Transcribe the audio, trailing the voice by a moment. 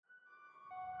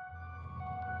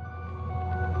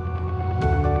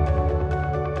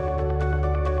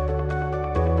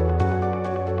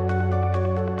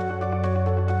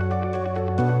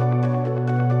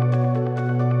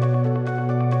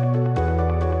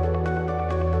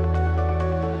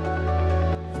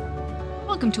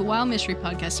Welcome to Wild Mystery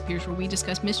Podcast Appears, where we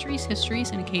discuss mysteries, histories,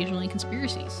 and occasionally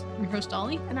conspiracies. I'm your host,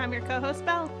 Ollie. And I'm your co-host,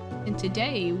 Belle. And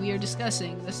today we are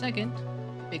discussing the second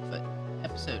Bigfoot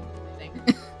episode, I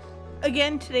think.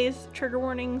 Again, today's trigger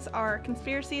warnings are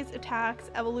conspiracies, attacks,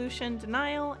 evolution,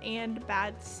 denial, and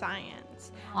bad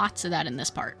science. Lots of that in this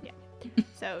part. Yeah.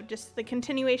 So just the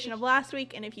continuation of last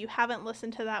week, and if you haven't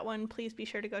listened to that one, please be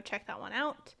sure to go check that one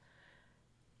out.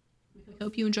 We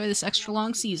hope you enjoy this extra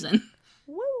long season.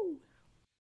 Woo!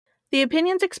 The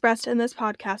opinions expressed in this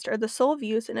podcast are the sole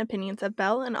views and opinions of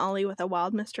Belle and Ollie with a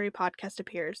Wild Mystery Podcast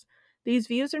Appears. These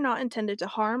views are not intended to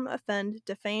harm, offend,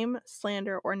 defame,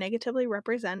 slander, or negatively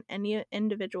represent any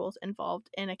individuals involved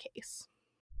in a case.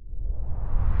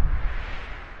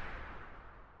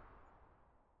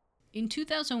 In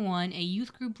 2001, a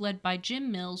youth group led by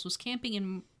Jim Mills was camping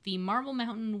in the Marble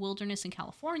Mountain Wilderness in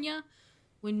California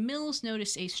when Mills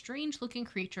noticed a strange-looking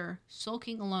creature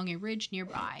sulking along a ridge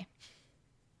nearby.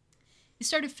 He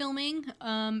started filming,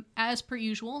 as per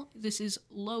usual. This is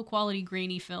low-quality,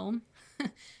 grainy film,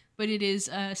 but it is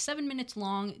 7 minutes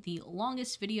long, the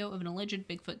longest video of an alleged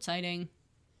Bigfoot sighting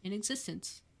in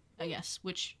existence, I guess,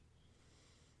 which,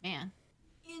 man.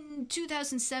 In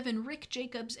 2007, Rick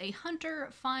Jacobs, a hunter,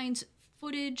 finds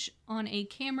footage on a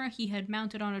camera he had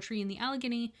mounted on a tree in the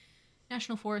Allegheny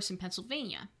National Forest in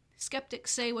Pennsylvania. Skeptics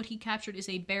say what he captured is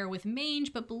a bear with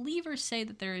mange, but believers say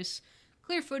that there is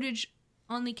clear footage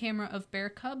on the camera of bear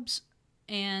cubs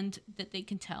and that they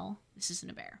can tell this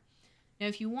isn't a bear. Now,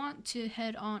 if you want to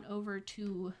head on over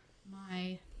to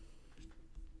my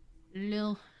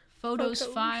little photos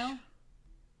file,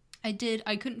 I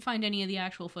couldn't find any of the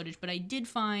actual footage, but I did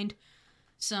find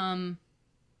some,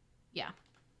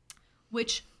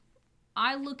 which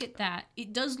I look at that.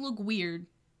 It does look weird,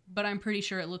 but I'm pretty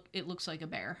sure it looks like a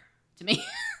bear to me.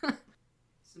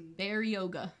 Some bear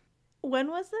yoga. When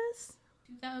was this?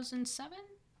 2007?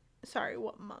 Sorry,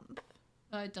 what month?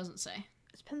 It doesn't say.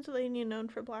 Is Pennsylvania known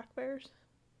for black bears?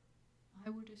 I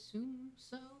would assume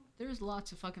so. There's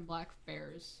lots of fucking black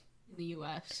bears in the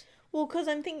U.S. Well, because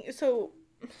I'm thinking, so,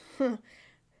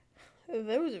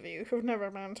 those of you who've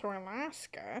never been to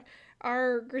Alaska,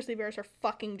 our grizzly bears are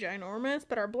fucking ginormous,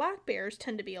 but our black bears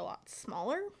tend to be a lot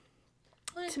smaller.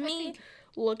 To me,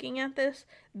 looking at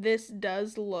this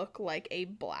does look like a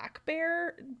black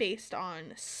bear based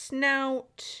on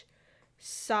snout,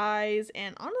 size,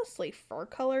 and honestly fur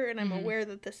color, and I'm aware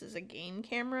that this is a game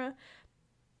camera.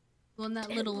 Well,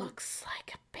 and it looks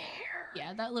like a bear.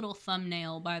 Yeah, that little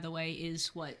thumbnail, by the way,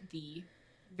 is what the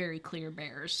very clear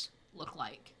bears look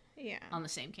like. Yeah. On the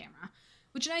same camera.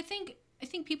 Which I think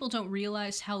people don't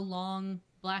realize how long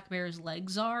black bears'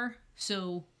 legs are,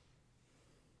 so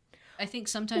I think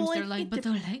sometimes they're like, but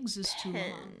their legs is too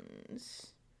long.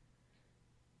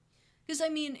 Because, I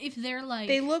mean, if they're like...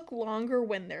 They look longer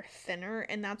when they're thinner,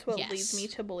 and that's what leads me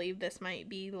to believe this might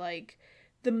be, like,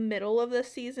 the middle of the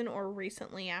season or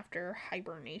recently after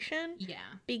hibernation. Yeah.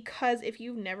 Because if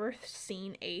you've never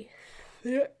seen a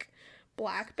thick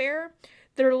black bear,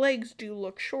 their legs do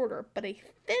look shorter, but a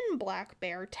thin black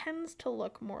bear tends to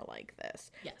look more like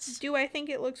this. Yes. Do I think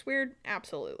it looks weird?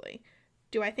 Absolutely.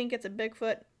 Do I think it's a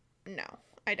Bigfoot? No,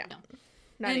 I don't. No.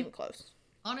 Not even close.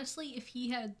 Honestly, if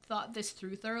he had thought this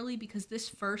through thoroughly, because this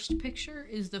first picture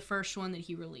is the first one that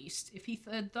he released. If he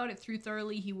had thought it through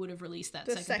thoroughly, he would have released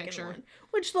that second picture. One,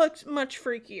 which looks much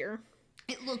freakier.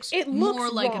 It looks more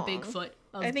like wrong. A Bigfoot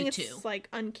of I think the it's two. Like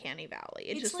Uncanny Valley.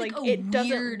 It's just like a it doesn't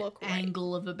weird look right.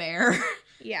 Angle of a bear.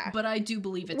 Yeah. But I do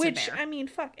believe it's a bear. Which, I mean,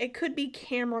 fuck, it could be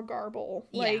camera garble.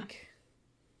 Yeah. Like,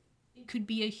 it could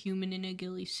be a human in a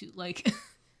ghillie suit. Like,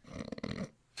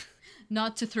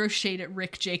 not to throw shade at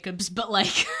Rick Jacobs, but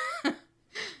like...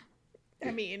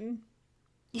 I mean...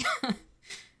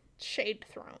 Shade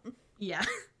thrown. Yeah.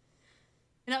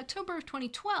 In October of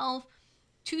 2012,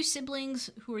 two siblings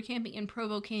who were camping in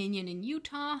Provo Canyon in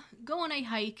Utah go on a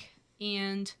hike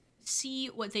and see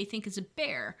what they think is a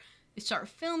bear. They start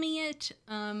filming it,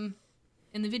 and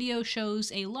the video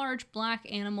shows a large black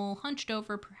animal hunched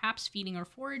over, perhaps feeding or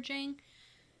foraging.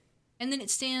 And then it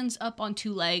stands up on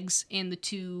two legs, and the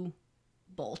two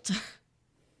bolt.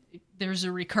 There's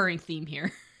a recurring theme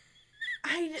here.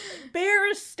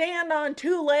 Bears stand on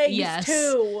two legs,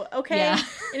 too, okay? Yeah.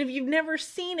 And if you've never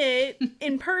seen it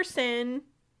in person,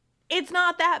 it's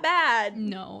not that bad.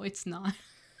 No, it's not.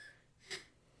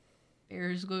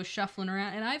 Bears go shuffling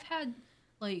around. And I've had,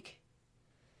 like,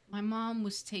 me and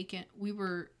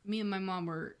my mom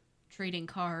were trading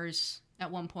cars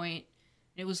at one point.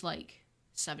 And it was, like,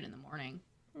 7 in the morning.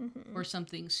 Or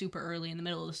something super early in the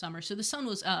middle of the summer. So the sun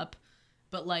was up.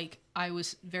 But, like, I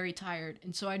was very tired.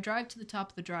 And so I drive to the top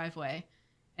of the driveway,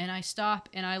 and I stop,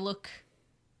 and I look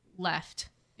left,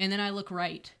 and then I look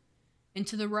right. And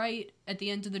to the right, at the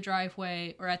end of the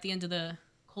driveway, or at the end of the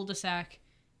cul-de-sac,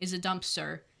 is a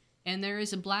dumpster. And there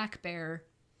is a black bear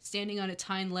standing on its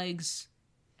hind legs,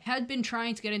 had been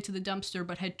trying to get into the dumpster,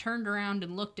 but had turned around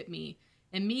and looked at me.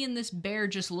 And me and this bear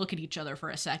just look at each other for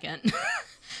a second.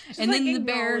 And then the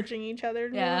bear... acknowledging each other.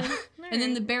 Yeah. And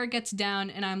then the bear gets down,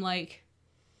 and I'm like,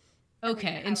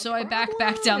 okay. And so I back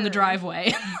down the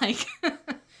driveway. Like...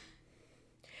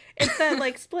 It's that,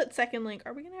 like, split-second, like,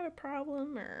 are we gonna have a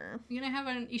problem, or... We're gonna have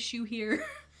an issue here.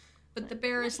 But the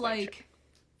bear is like,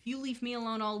 if you leave me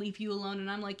alone, I'll leave you alone. And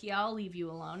I'm like, yeah, I'll leave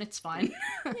you alone. It's fine.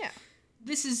 Yeah.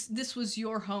 This was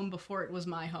your home before it was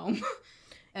my home.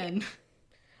 And...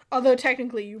 Although,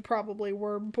 technically, you probably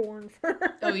were born for...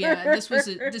 Oh, yeah. This was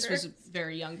a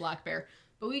very young black bear.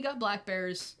 But we got black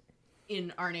bears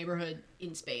in our neighborhood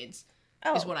in spades,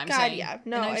 is what I'm saying. Yeah.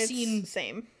 No, and it's the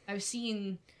same. I've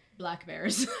seen... black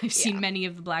bears. I've seen many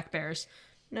of the black bears.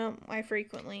 No, I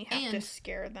frequently have to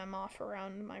scare them off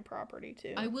around my property,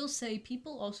 too. I will say,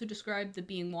 people also describe the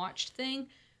being watched thing.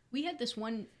 We had this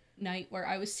one night where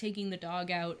I was taking the dog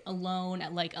out alone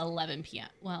at like 11 p.m.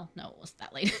 Well, no, it wasn't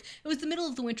that late. It was the middle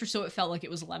of the winter, so it felt like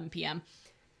it was 11 p.m.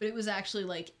 But it was actually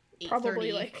like 8:30,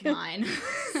 probably like 9.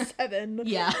 7.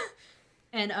 Yeah.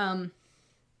 And,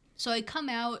 so I come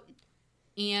out,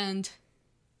 and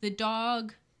the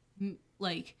dog,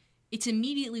 like... It's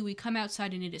immediately we come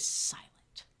outside and it is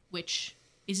silent, which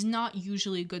is not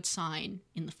usually a good sign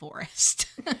in the forest.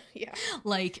 Yeah.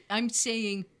 Like, I'm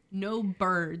saying no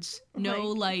birds, no,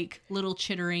 like, little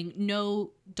chittering,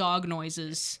 no dog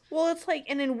noises. Well, it's like,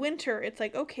 and in winter, it's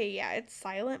like, okay, yeah, it's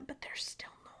silent, but there's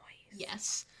still noise.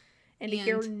 Yes. And to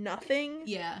hear nothing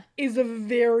yeah, is a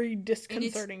very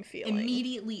disconcerting feeling.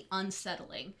 Immediately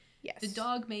unsettling. Yes. The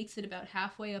dog makes it about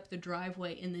halfway up the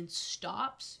driveway and then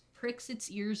stops, pricks its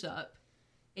ears up,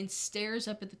 and stares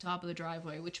up at the top of the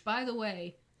driveway, which, by the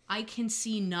way, I can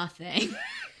see nothing.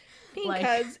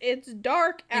 Because it's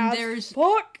dark as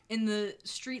fuck. And the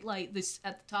street light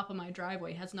at the top of my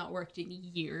driveway has not worked in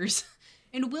years.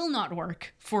 And will not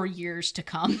work for years to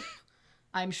come,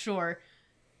 I'm sure.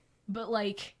 But,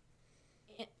 like,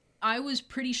 I was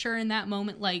pretty sure in that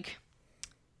moment, like...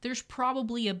 There's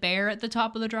probably a bear at the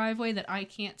top of the driveway that I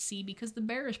can't see because the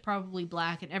bear is probably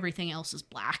black and everything else is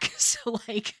black.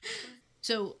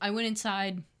 So I went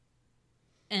inside,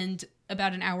 and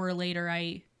about an hour later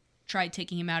I tried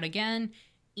taking him out again,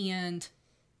 and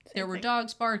there were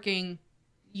dogs barking,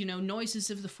 noises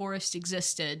of the forest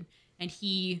existed, and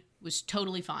he was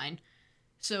totally fine.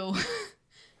 So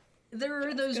there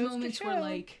are those moments where,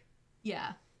 like,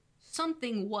 yeah,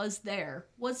 something was there.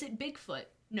 Was it Bigfoot?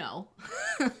 No.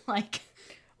 Like...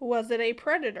 Was it a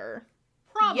predator?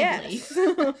 Probably. Yes.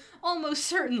 Almost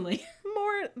certainly.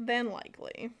 More than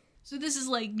likely. So this is,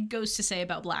 like, goes to say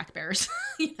about black bears,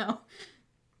 Because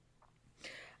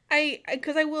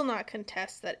I will not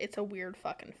contest that it's a weird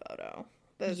fucking photo.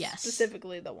 Yes.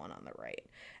 Specifically the one on the right.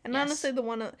 And honestly, the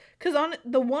one... Because on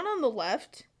the one on the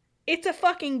left, it's a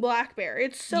fucking black bear.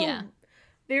 It's so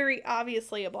very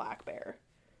obviously a black bear.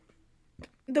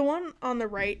 The one on the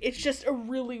right, it's just a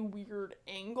really weird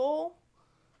angle.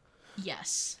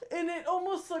 Yes. And it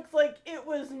almost looks like it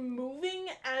was moving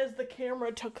as the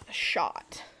camera took the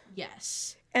shot.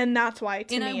 Yes. And that's why,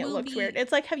 to me, it looks weird.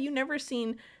 It's like, have you never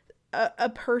seen a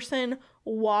person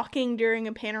walking during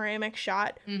a panoramic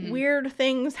shot? Mm-hmm. Weird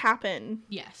things happen.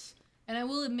 Yes. And I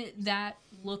will admit that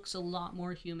looks a lot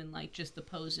more human-like, just the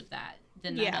pose of that,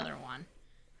 than that other one.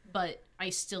 But I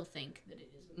still think that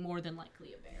it is more than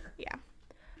likely a bear. Yeah.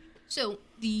 So,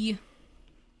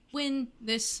 when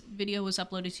this video was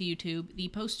uploaded to YouTube, the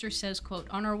poster says, quote,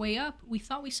 "On our way up, we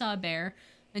thought we saw a bear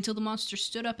until the monster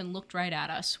stood up and looked right at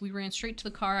us. We ran straight to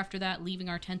the car after that, leaving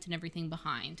our tent and everything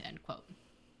behind," end quote.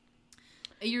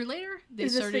 A year later, they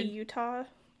started... Is this the Utah,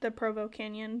 the Provo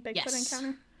Canyon Bigfoot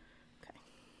encounter?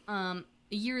 Okay.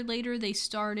 A year later, they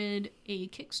started a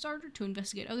Kickstarter to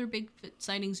investigate other Bigfoot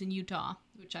sightings in Utah,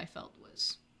 which I felt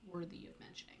was worthy of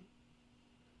mentioning.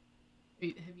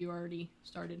 Have you already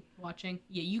started watching?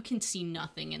 Yeah, you can see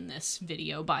nothing in this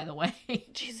video, by the way.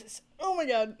 Jesus. Oh my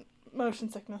god.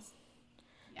 Motion sickness.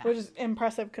 Yeah. Which is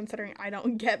impressive considering I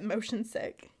don't get motion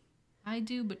sick. I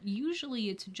do, but usually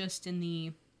it's just in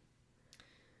the...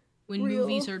 When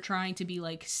movies are trying to be,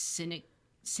 like,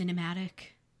 cinematic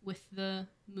with the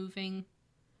moving.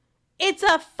 It's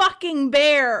a fucking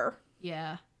bear!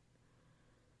 Yeah.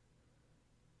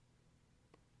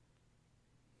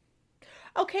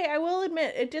 Okay, I will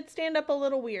admit, it did stand up a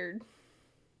little weird.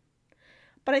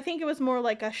 But I think it was more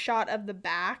like a shot of the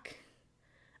back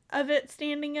of it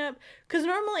standing up. Because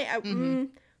normally,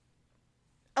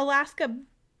 Alaska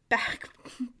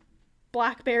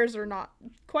black bears are not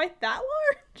quite that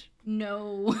large.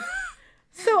 No.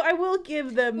 So I will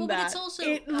give them that. But it's also,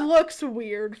 it looks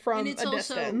weird from a distance.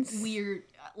 And it's also weird,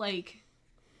 like,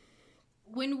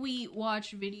 when we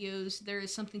watch videos, there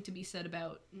is something to be said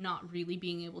about not really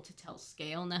being able to tell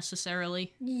scale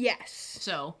necessarily. Yes.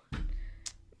 So.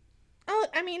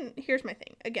 I mean, here's my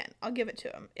thing. Again, I'll give it to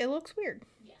him. It looks weird.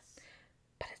 Yes.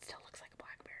 But it still looks like a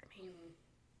black bear to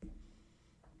me.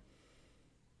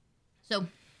 So.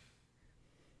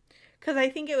 Because I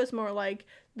think it was more like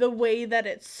the way that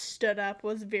it stood up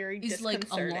was very disconcerting.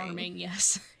 It's like alarming,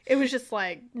 yes. It was just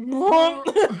like,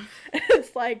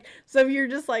 it's like, so if you're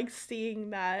just like seeing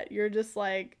that, you're just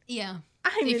like, yeah.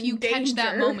 I'm if you danger. Catch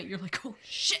that moment, you're like, oh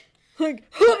shit.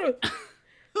 Like,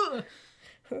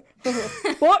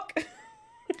 fuck.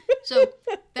 So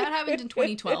that happened in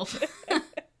 2012.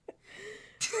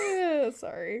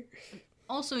 Sorry.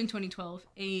 Also in 2012,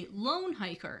 a lone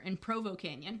hiker in Provo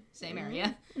Canyon, same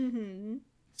area,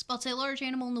 spots a large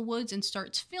animal in the woods and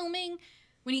starts filming.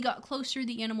 When he got closer,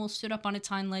 the animal stood up on its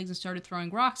hind legs and started throwing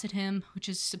rocks at him, which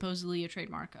is supposedly a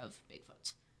trademark of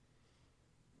Bigfoot.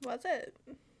 Was it?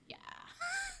 Yeah.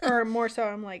 Or more so,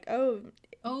 I'm like, oh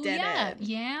yeah. It.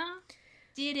 Yeah?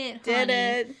 Did it, honey. Did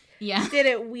it. Yeah. Did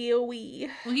it wee.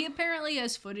 Well, he apparently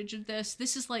has footage of this.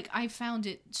 This is like, I found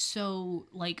it so,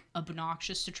 like,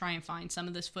 obnoxious to try and find some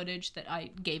of this footage that I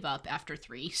gave up after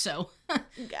 3, so.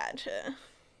 Gotcha.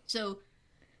 So,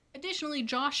 additionally,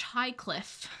 Josh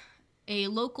Highcliffe, a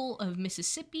local of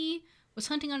Mississippi, was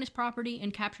hunting on his property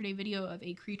and captured a video of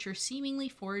a creature seemingly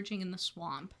foraging in the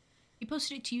swamp. He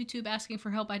posted it to YouTube asking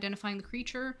for help identifying the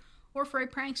creature, or for a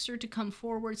prankster to come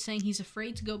forward saying he's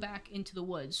afraid to go back into the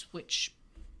woods, which...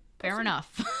 Fair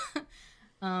enough.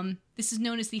 This is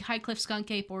known as the Highcliffe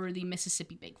Skunk Ape or the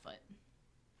Mississippi Bigfoot.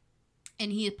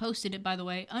 And he had posted it, by the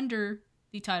way, under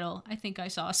the title, I Think I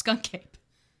Saw a Skunk Ape.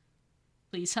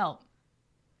 Please help.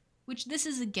 Which this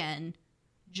is, again,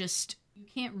 just, you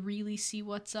can't really see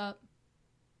what's up,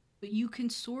 but you can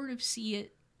sort of see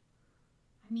it.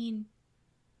 I mean,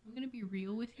 I'm going to be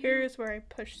real with you. Here's where I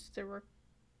push the...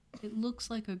 It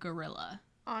looks like a gorilla.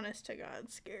 Honest to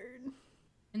God, scared.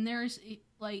 And there's,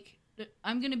 like,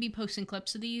 I'm going to be posting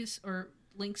clips of these, or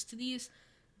links to these.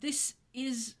 This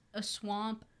is a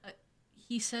swamp.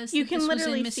 He says you that can this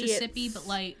literally was in Mississippi, but,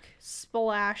 like...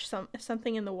 Splash,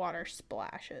 something in the water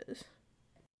splashes.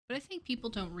 But I think people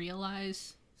don't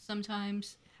realize,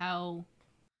 sometimes, how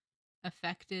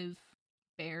effective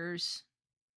bears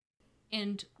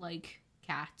and, like,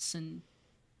 cats and...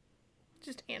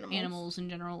 Just animals in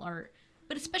general are...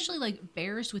 But especially, like,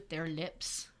 bears with their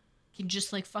lips... can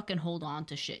just, like, fucking hold on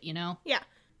to shit, you know? Yeah.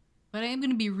 But I am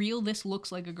gonna be real, this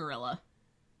looks like a gorilla.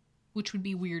 Which would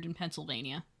be weird in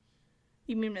Pennsylvania.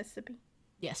 You mean Mississippi?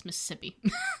 Yes, Mississippi.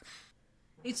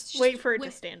 It's just... Wait for it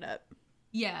to stand up.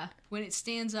 Yeah, when it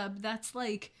stands up, that's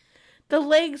like... The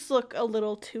legs look a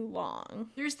little too long.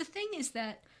 There's the thing is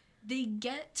that they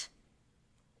get...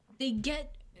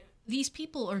 These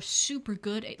people are super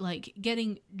good at, like,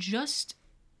 getting just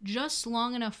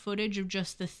long enough footage of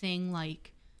just the thing,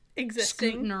 like...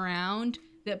 Existing. Scooting around,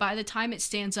 that by the time it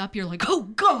stands up, you're like, oh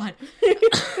god!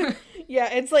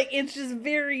 Yeah, it's like, it's just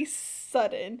very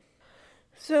sudden.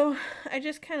 So, I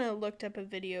just kind of looked up a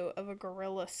video of a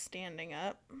gorilla standing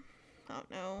up. I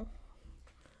don't know.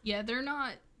 Yeah, they're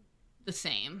not the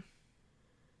same.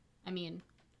 I mean...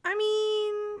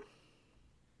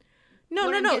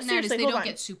 No, seriously, they hold don't on.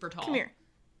 get super tall. Come here.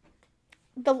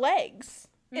 The legs.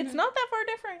 Mm-hmm. It's not that far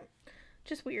different.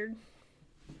 Just weird.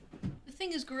 The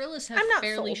thing is, gorillas have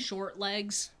fairly short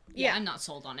legs. Yeah, I'm not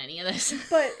sold on any of this.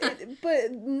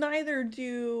 but neither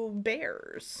do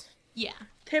bears. Yeah.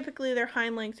 Typically, their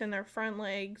hind legs and their front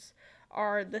legs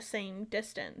are the same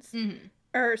distance. Mm-hmm.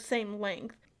 Or same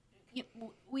length. Yeah,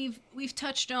 we've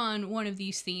touched on one of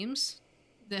these themes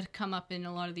that come up in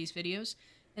a lot of these videos,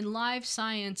 and Live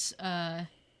Science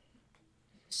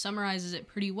summarizes it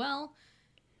pretty well,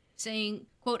 saying,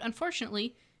 quote,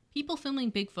 "Unfortunately, people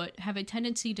filming Bigfoot have a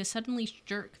tendency to suddenly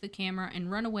jerk the camera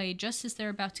and run away just as they're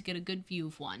about to get a good view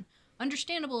of one.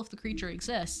 Understandable if the creature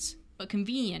exists, but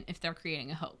convenient if they're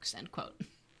creating a hoax," end quote.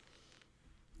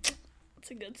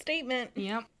 That's a good statement.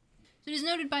 Yep. So it is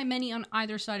noted by many on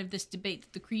either side of this debate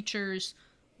that the creatures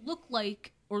look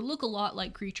like, or look a lot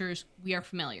like creatures we are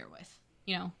familiar with.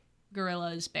 You know,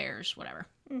 gorillas, bears, whatever.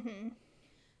 Mm-hmm.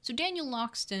 So Daniel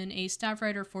Loxton, a staff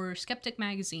writer for Skeptic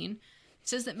magazine,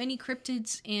 says that many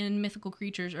cryptids and mythical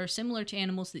creatures are similar to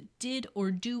animals that did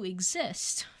or do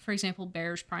exist. For example,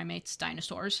 bears, primates,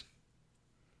 dinosaurs.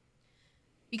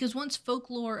 Because once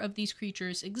folklore of these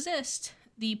creatures exists,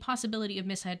 the possibility of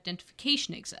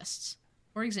misidentification exists.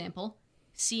 For example,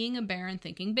 seeing a bear and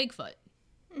thinking Bigfoot.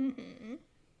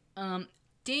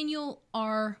 Daniel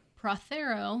R.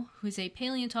 Prothero, who is a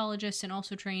paleontologist and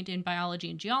also trained in biology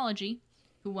and geology,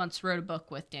 who once wrote a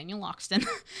book with Daniel Loxton,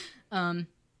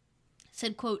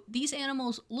 said, quote, "These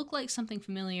animals look like something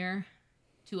familiar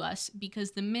to us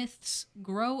because the myths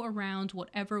grow around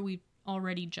whatever we've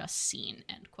already just seen,"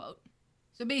 end quote.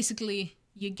 So basically,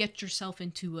 you get yourself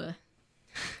into a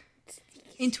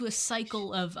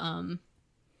cycle of,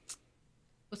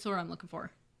 what's the word I'm looking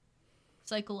for?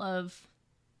 Cycle of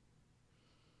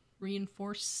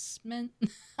reinforcement,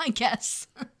 I guess.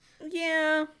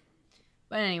 Yeah.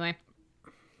 But anyway,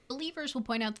 believers will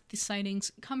point out that the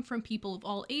sightings come from people of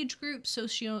all age groups,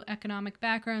 socioeconomic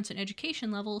backgrounds, and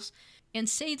education levels, and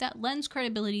say that lends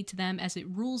credibility to them as it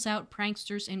rules out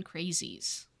pranksters and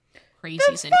crazies.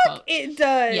 Crazies, end quote. It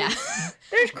does. Yeah.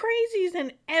 There's crazies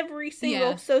in every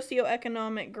single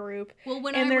socioeconomic group. Well,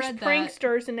 when and I there's read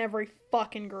pranksters in every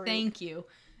fucking group. Thank you.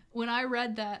 When I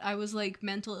read that, I was like,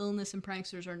 mental illness and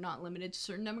pranksters are not limited to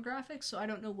certain demographics, so I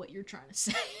don't know what you're trying to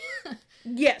say.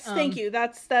 Yes, thank you.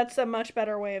 That's a much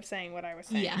better way of saying what I was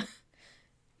saying. Yeah.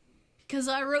 Because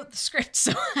I wrote the script,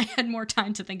 so I had more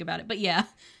time to think about it. But yeah,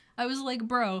 I was like,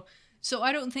 bro, so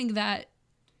I don't think that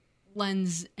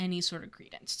lends any sort of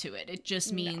credence to it. It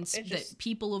just means that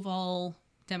people of all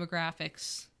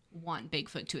demographics want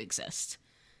Bigfoot to exist.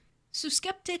 So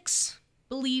skeptics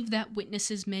believe that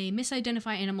witnesses may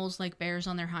misidentify animals like bears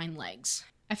on their hind legs.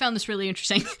 I found this really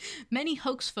interesting. Many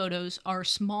hoax photos are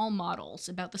small models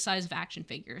about the size of action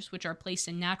figures, which are placed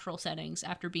in natural settings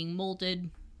after being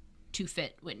molded to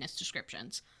fit witness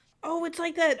descriptions. Oh, it's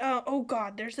like that. Oh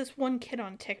God, there's this one kid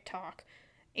on TikTok,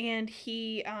 and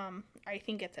he, I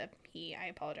think it's a he. I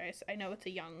apologize. I know it's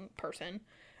a young person,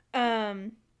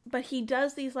 but he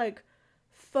does these like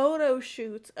photo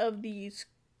shoots of these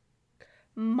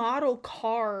model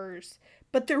cars,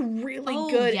 but they're really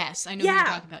good. Oh, yes, I know what you're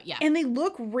talking about. Yeah. And they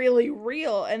look really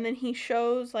real, and then he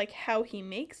shows like how he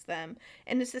makes them,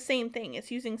 and it's the same thing.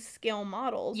 It's using scale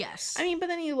models. Yes. I mean, but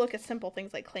then you look at simple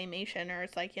things like claymation, or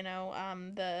it's like,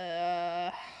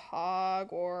 the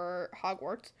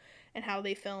Hogwarts and how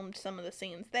they filmed some of the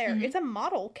scenes there. Mm-hmm. It's a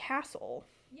model castle.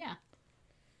 Yeah.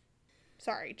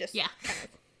 Sorry, just kind of.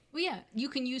 Well, yeah, you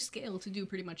can use scale to do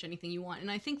pretty much anything you want. And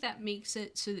I think that makes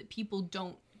it so that people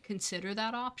don't consider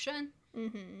that option.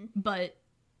 Mm-hmm. But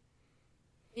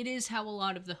it is how a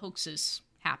lot of the hoaxes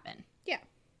happen. Yeah.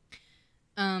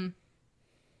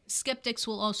 Skeptics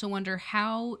will also wonder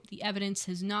how the evidence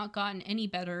has not gotten any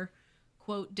better,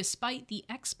 quote, despite the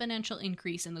exponential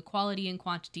increase in the quality and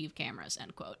quantity of cameras,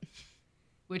 end quote.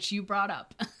 Which you brought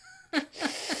up.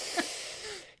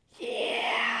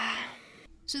 Yeah.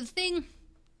 So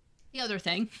the other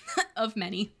thing of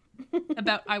many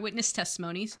about eyewitness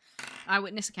testimonies,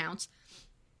 eyewitness accounts,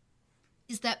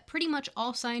 is that pretty much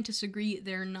all scientists agree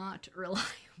they're not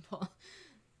reliable.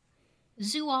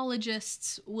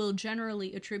 Zoologists will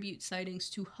generally attribute sightings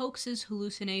to hoaxes,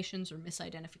 hallucinations, or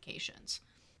misidentifications.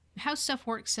 How Stuff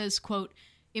Works says, quote,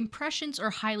 "Impressions are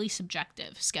highly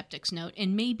subjective," skeptics note,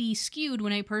 "and may be skewed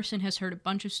when a person has heard a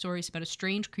bunch of stories about a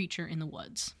strange creature in the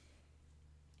woods."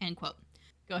 End quote.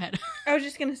 Go ahead. I was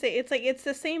just going to say, it's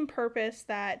the same purpose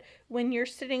that when you're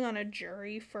sitting on a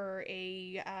jury for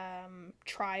a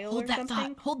trial or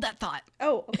something. Hold that thought.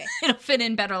 Oh, okay. It'll fit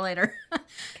in better later.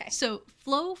 Okay. So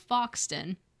Flo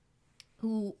Foxton,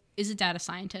 who is a data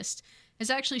scientist, has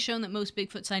actually shown that most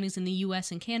Bigfoot sightings in the US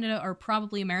and Canada are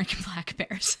probably American black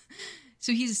bears.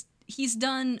 So he's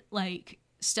done like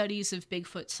studies of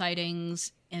Bigfoot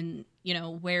sightings and,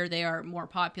 where they are more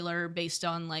popular based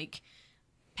on like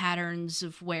patterns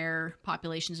of where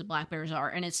populations of black bears are,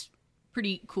 and it's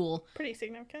pretty cool. Pretty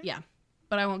significant. Yeah,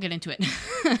 but I won't get into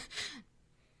it.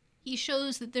 He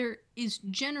shows that there is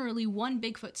generally one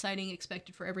Bigfoot sighting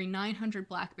expected for every 900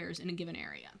 black bears in a given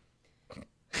area.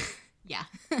 Yeah.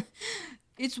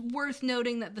 It's worth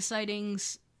noting that the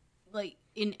sightings, like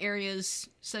in areas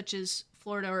such as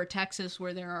Florida or Texas,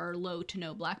 where there are low to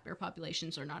no black bear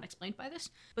populations, are not explained by this,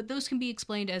 but those can be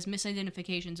explained as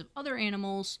misidentifications of other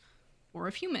animals or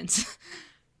of humans.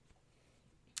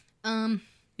 It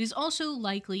is also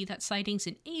likely that sightings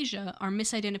in Asia are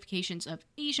misidentifications of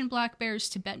Asian black bears,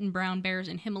 Tibetan brown bears,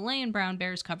 and Himalayan brown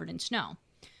bears covered in snow.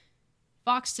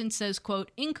 Foxton says,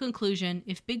 quote, "In conclusion,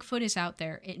 if Bigfoot is out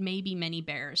there, it may be many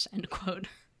bears," end quote.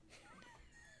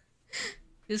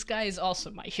 This guy is also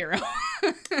my hero.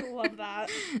 I love that.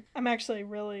 I'm actually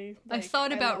really... I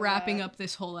thought about wrapping up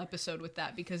this whole episode with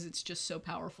that because it's just so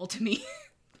powerful to me.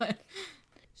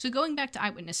 So going back to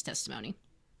eyewitness testimony,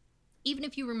 even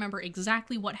if you remember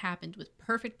exactly what happened with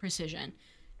perfect precision,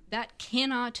 that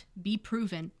cannot be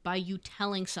proven by you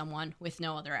telling someone with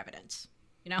no other evidence.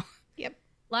 You know? Yep.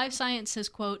 Live Science says,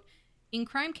 quote, in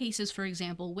crime cases, for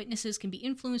example, witnesses can be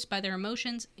influenced by their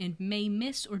emotions and may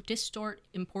miss or distort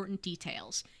important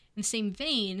details. In the same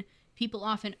vein, people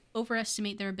often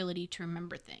overestimate their ability to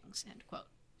remember things, end quote.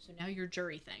 So now your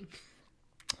jury thing.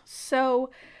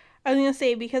 So, I was going to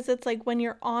say, because it's like when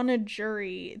you're on a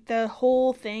jury, the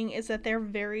whole thing is that they're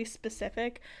very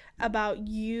specific about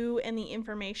you and the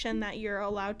information that you're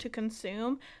allowed to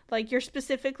consume. Like, you're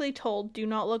specifically told, do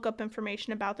not look up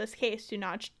information about this case. Do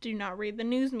not read the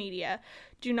news media.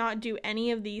 Do not do any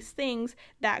of these things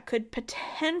that could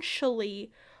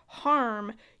potentially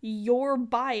harm your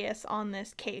bias on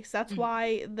this case. That's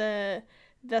why the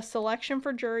selection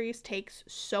for juries takes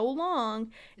so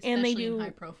long, especially and they do in high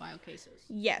profile cases.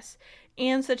 Yes,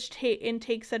 and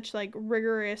take such like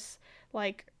rigorous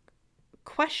like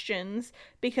questions,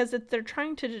 because they're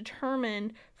trying to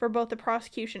determine for both the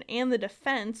prosecution and the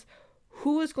defense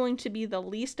who is going to be the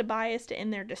least biased in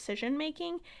their decision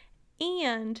making,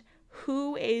 and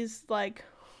who is like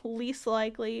least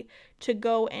likely to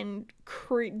go and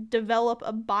develop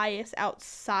a bias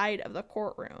outside of the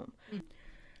courtroom.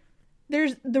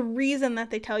 There's the reason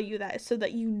that they tell you that is so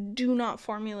that you do not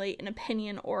formulate an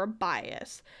opinion or a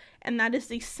bias. And that is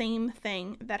the same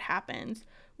thing that happens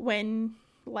when,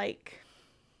 like,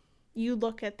 you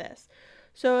look at this.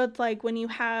 So it's like when you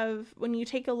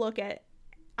take a look at,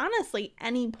 honestly,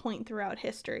 any point throughout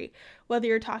history, whether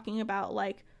you're talking about,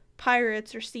 like,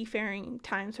 pirates or seafaring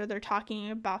times, or they're talking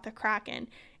about the Kraken,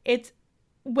 it's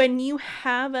when you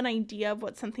have an idea of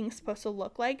what something's supposed to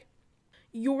look like,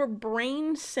 your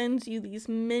brain sends you these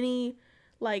mini,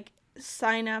 like,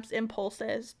 synapse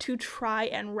impulses to try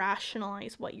and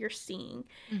rationalize what you're seeing.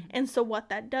 Mm-hmm. And so what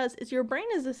that does is your brain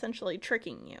is essentially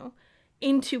tricking you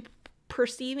into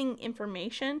perceiving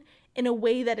information in a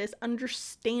way that is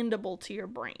understandable to your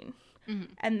brain.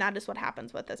 Mm-hmm. And that is what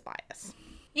happens with this bias.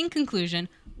 In conclusion,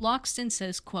 Loxton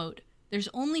says, quote, there's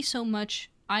only so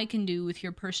much I can do with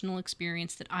your personal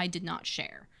experience that I did not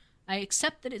share. I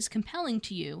accept that it's compelling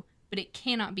to you, but it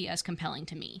cannot be as compelling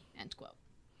to me, end quote.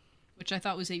 Which I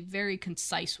thought was a very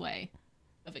concise way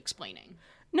of explaining.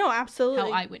 No, absolutely.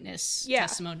 How eyewitness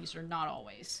testimonies are not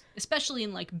always, especially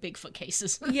in, like, Bigfoot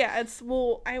cases. Yeah,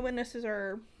 eyewitnesses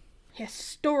are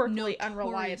historically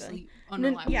unreliable.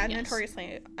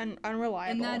 Notoriously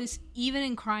unreliable. And that is, even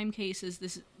in crime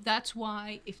cases, that's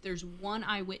why if there's one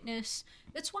eyewitness,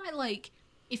 that's why, like,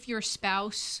 if your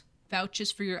spouse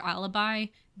vouches for your alibi,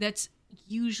 that's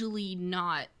usually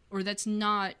not, or that's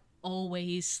not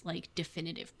always, like,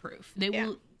 definitive proof.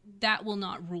 That will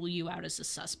not rule you out as a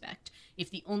suspect if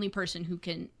the only person who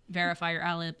can verify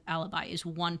your alibi is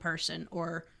one person,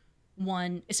 or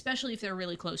one, especially if they're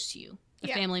really close to you, a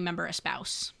family member, a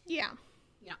spouse. Yeah.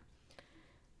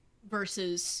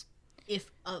 Versus if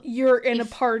you're in a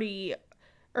party,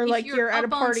 or like you're at a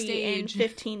party stage, and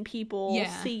 15 people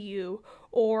see you,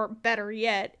 or better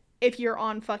yet, if you're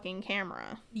on fucking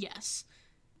camera. Yes.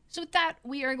 So with that,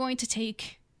 we are going to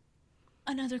take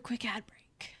another quick ad break.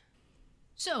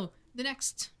 So, the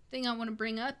next thing I want to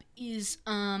bring up is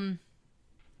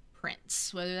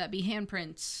prints, whether that be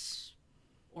handprints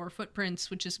or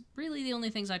footprints, which is really the only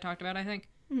things I talked about, I think.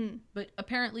 Mm. But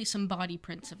apparently some body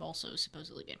prints have also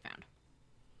supposedly been found.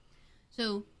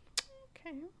 So,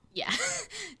 okay. Yeah.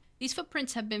 These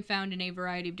footprints have been found in a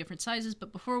variety of different sizes,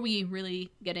 but before we really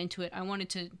get into it, I wanted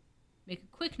to make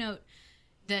a quick note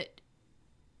that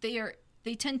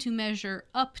they tend to measure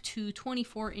up to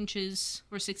 24 inches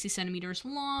or 60 centimeters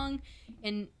long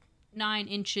and 9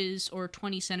 inches or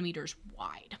 20 centimeters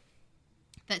wide.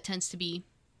 That tends to be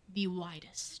the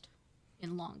widest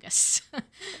and longest.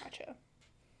 Gotcha.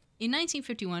 In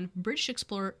 1951, British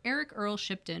explorer Eric Earl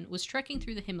Shipton was trekking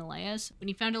through the Himalayas when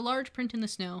he found a large print in the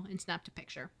snow and snapped a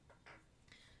picture.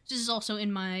 This is also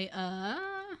in my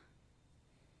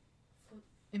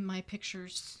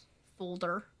pictures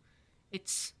folder.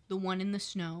 It's the one in the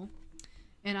snow,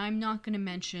 and I'm not going to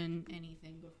mention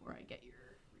anything before I get your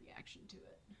reaction to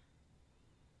it.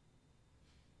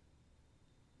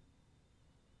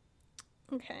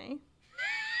 Okay.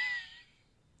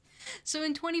 So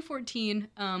in 2014,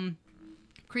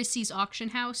 Christie's auction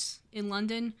house in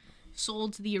London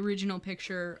sold the original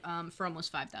picture for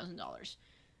almost $5,000.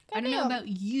 I don't know about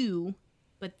you,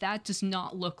 but that does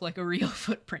not look like a real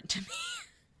footprint to me.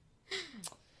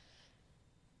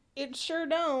 It sure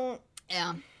don't.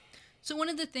 Yeah. So one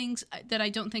of the things that I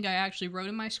don't think I actually wrote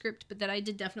in my script, but that I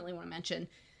did definitely want to mention,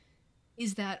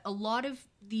 is that a lot of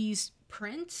these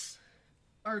prints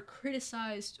are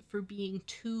criticized for being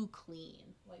too clean,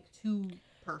 like too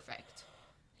perfect.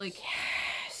 Like,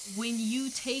 yes. when you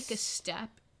take a step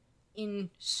in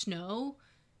snow,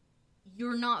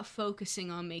 you're not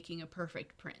focusing on making a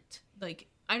perfect print. Like,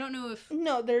 I don't know if...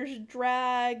 No, there's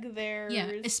drag, there's...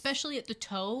 Yeah, especially at the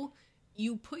toe,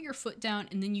 you put your foot down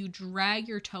and then you drag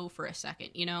your toe for a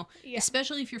second, you know? Yeah.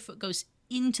 Especially if your foot goes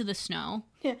into the snow.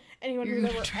 Yeah, anyone who's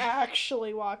ever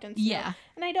actually walked in snow. Yeah.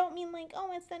 And I don't mean like,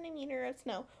 a centimeter of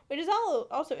snow, which is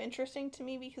also interesting to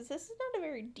me because this is not a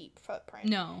very deep footprint.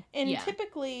 No. And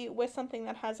typically with something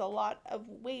that has a lot of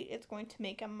weight, it's going to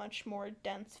make a much more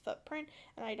dense footprint,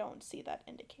 and I don't see that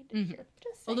indicated here.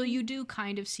 Just saying. Although you do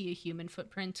kind of see a human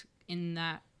footprint in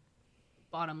that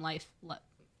bottom left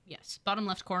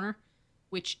corner,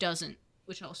 which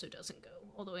also doesn't go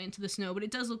all the way into the snow, but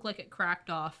it does look like it cracked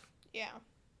off. Yeah.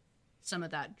 Some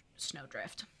of that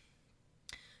snowdrift.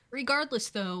 Regardless,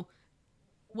 though,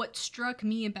 what struck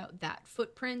me about that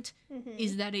footprint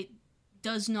is that it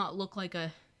does not look like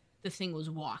the thing was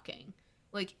walking.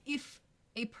 Like, if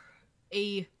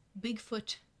a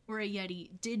Bigfoot or a Yeti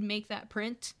did make that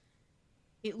print,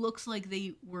 it looks like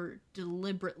they were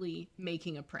deliberately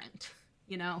making a print,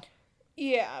 you know?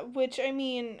 Yeah, which, I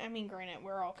mean, granted,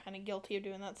 we're all kind of guilty of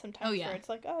doing that sometimes. Oh, yeah. Where it's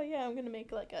like, I'm going to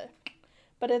make like a...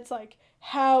 But it's like,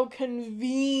 how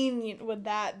convenient would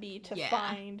that be to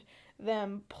find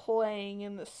them playing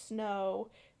in the snow,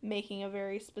 making a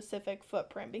very specific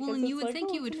footprint? Because and you would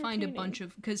think you would find a bunch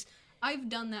of... Because I've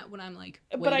done that when I'm, like,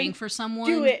 but waiting for someone.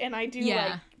 Do it, and I do,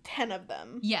 like, 10 of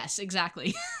them. Yes,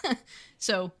 exactly.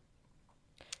 So,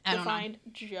 I don't find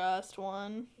just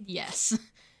one. Yes.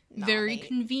 Very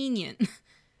convenient.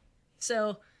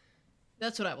 So,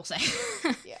 that's what I will say.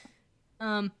 Yeah.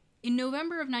 In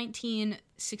November of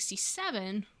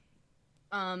 1967,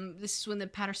 this is when the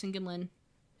Patterson-Gimlin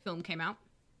film came out,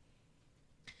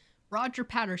 Roger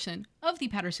Patterson, of the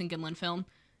Patterson-Gimlin film,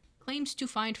 claims to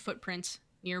find footprints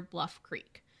near Bluff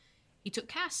Creek. He took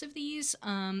casts of these.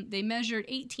 They measured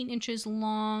 18 inches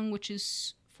long, which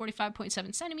is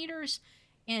 45.7 centimeters,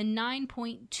 and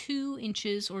 9.2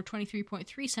 inches, or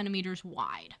 23.3 centimeters,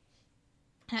 wide.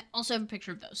 And I also have a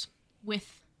picture of those,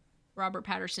 with Robert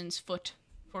Patterson's foot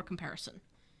for comparison.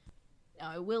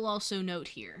 Now, I will also note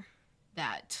here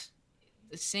that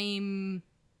the same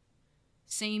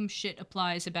shit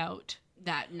applies about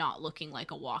that not looking like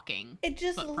a walking It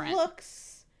just footprint.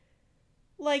 Looks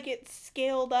like it's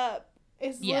scaled up.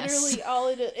 Is literally all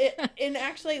it is. And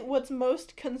actually, what's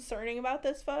most concerning about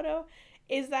this photo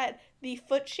is that the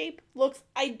foot shape looks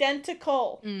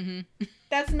identical. Mm-hmm.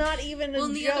 That's not even a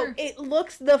joke. It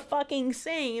looks the fucking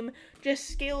same, just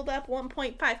scaled up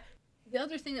 1.5. The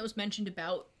other thing that was mentioned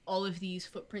about all of these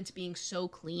footprints being so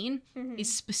clean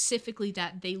is specifically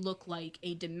that they look like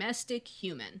a domestic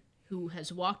human who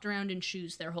has walked around in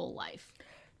shoes their whole life.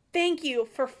 Thank you.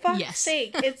 For fuck's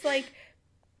sake. It's like...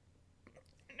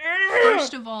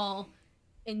 First of all,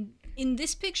 in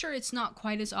this picture, it's not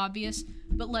quite as obvious,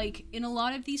 but, like, in a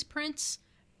lot of these prints,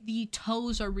 the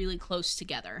toes are really close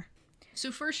together. So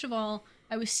first of all,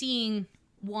 I was seeing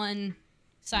one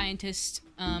scientist,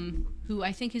 who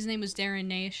I think his name was Darren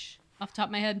Naish, off the top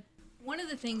of my head. One of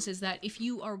the things is that if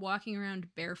you are walking around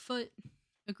barefoot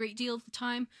a great deal of the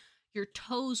time, your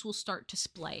toes will start to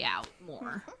splay out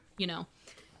more, you know?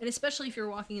 And especially if you're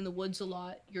walking in the woods a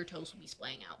lot, your toes will be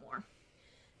splaying out more.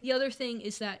 The other thing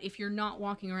is that if you're not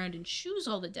walking around in shoes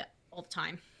all the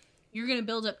time, you're going to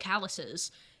build up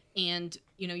calluses, and,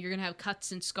 you know, you're going to have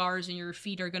cuts and scars, and your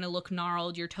feet are going to look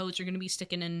gnarled, your toes are going to be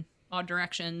sticking in odd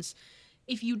directions.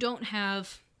 If you don't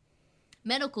have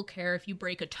medical care, if you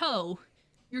break a toe,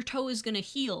 your toe is going to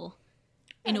heal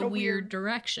in a weird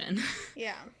direction.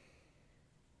 Yeah.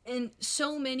 And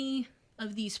so many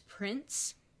of these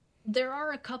prints, there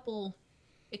are a couple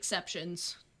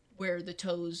exceptions where the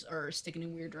toes are sticking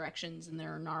in weird directions and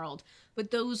they're gnarled,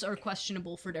 but those are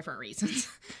questionable for different reasons.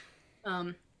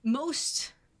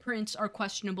 Most prints are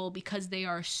questionable because they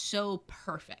are so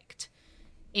perfect,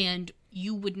 and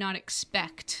you would not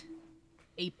expect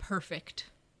a perfect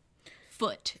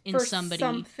foot in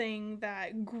something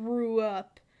that grew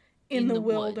up in the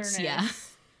wilderness. Woods, yeah.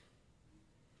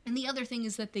 And the other thing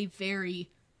is that they vary,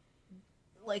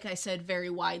 like I said, very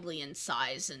widely in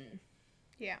size and,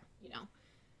 you know.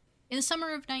 In the summer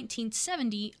of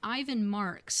 1970, Ivan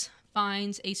Marks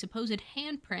finds a supposed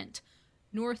handprint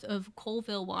north of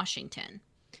Colville, Washington.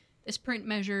 This print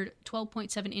measured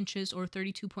 12.7 inches or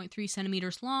 32.3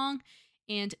 centimeters long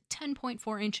and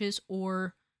 10.4 inches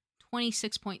or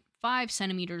 26.5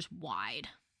 centimeters wide.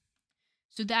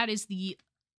 So that is the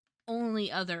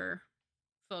only other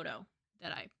photo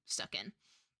that I stuck in.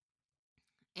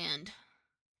 And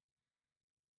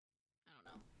I don't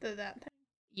know. That thing.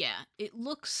 Yeah, it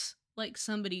looks like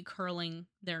somebody curling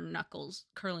their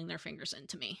fingers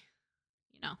into me,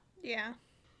 you know? Yeah.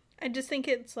 I just think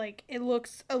it's like, it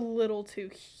looks a little too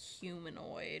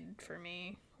humanoid for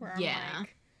me. Where I'm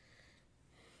like...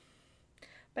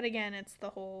 But again, it's the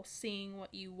whole seeing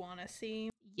what you want to see.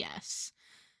 Yes.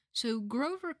 So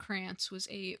Grover Krantz was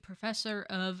a professor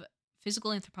of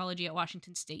physical anthropology at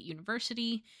Washington State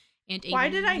University. And why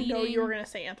did I know you were going to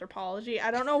say anthropology?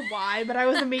 I don't know why, but I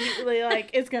was immediately like,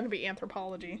 it's going to be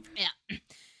anthropology. Yeah.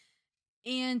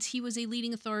 And he was a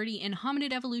leading authority in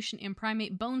hominid evolution and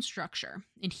primate bone structure.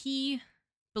 And he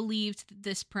believed that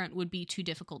this print would be too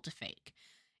difficult to fake.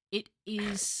 It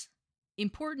is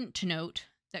important to note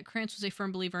that Krantz was a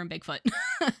firm believer in Bigfoot.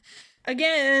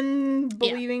 Again,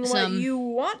 believing what you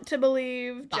want to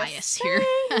believe. Bias here.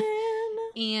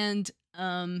 And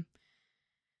I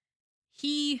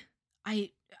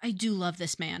do love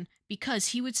this man because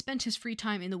he would spend his free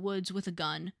time in the woods with a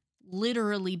gun,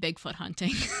 literally Bigfoot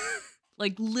hunting.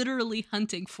 Like literally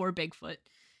hunting for Bigfoot.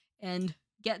 And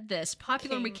get this,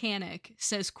 Popular Mechanic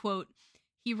says, quote,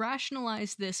 he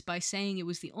rationalized this by saying it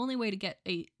was the only way to get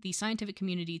the scientific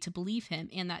community to believe him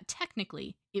and that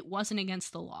technically it wasn't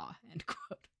against the law, end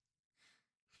quote.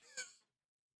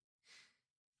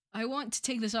 I want to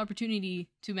take this opportunity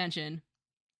to mention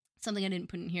something I didn't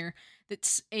put in here.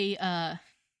 That's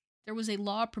there was a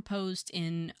law proposed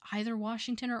in either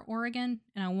Washington or Oregon,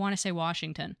 and I want to say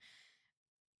Washington.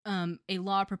 A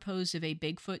law proposed of a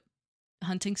Bigfoot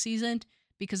hunting season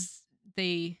because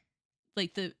they,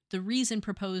 like, the reason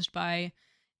proposed by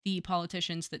the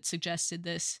politicians that suggested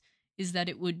this is that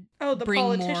it would bring more... Oh, the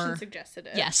politician suggested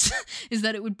it. Yes, is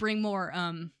that it would bring more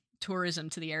tourism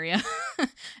to the area,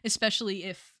 especially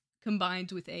if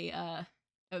combined with a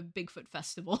Bigfoot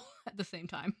festival at the same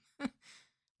time.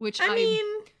 Which I mean,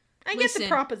 I get the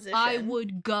proposition. I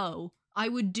would go. I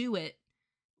would do it.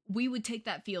 We would take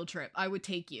that field trip. I would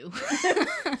take you.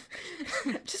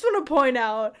 Just want to point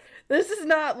out, this is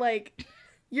not like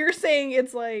you're saying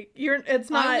it's like it's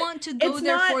not. I want to go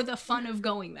there for the fun of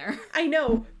going there. I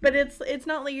know, but it's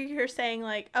not like you're saying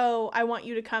like, oh, I want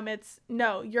you to come. It's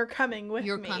no, you're coming with me.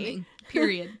 You're coming.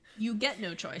 Period. You get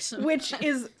no choice. Which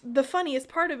is the funniest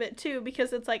part of it too,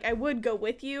 because it's like I would go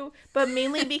with you, but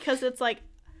mainly because it's like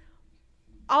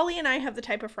Ollie and I have the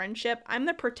type of friendship. I'm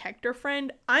the protector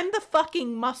friend. I'm the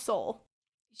fucking muscle.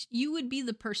 You would be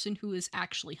the person who is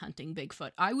actually hunting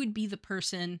Bigfoot. I would be the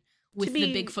person with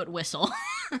the Bigfoot whistle.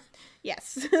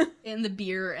 Yes. And the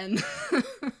beer and...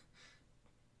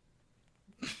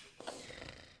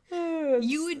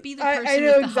 You would be the person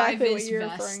with the high-vis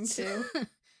vest. To.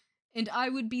 And I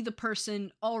would be the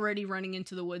person already running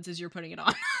into the woods as you're putting it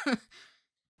on.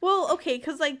 Well, okay,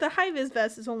 because, like, the high-vis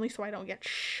vest is only so I don't get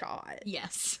shot.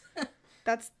 Yes.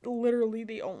 That's literally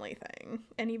the only thing.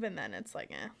 And even then, it's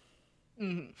like, eh.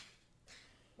 Mm-hmm.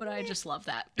 But I just love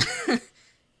that.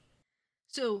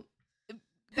 So,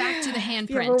 back to the handprint. If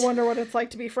you ever wonder what it's like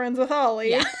to be friends with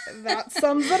Ollie, that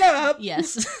sums it up.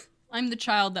 Yes. I'm the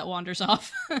child that wanders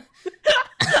off.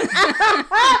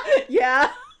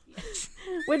 Yeah. Yes.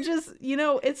 Which is,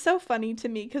 it's so funny to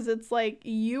me, because it's like,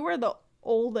 you are the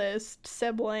oldest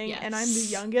sibling and I'm the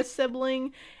youngest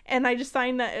sibling, and I just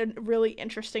find that a really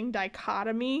interesting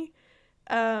dichotomy.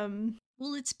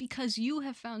 Well, it's because you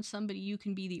have found somebody you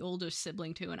can be the older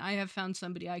sibling to, and I have found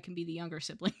somebody I can be the younger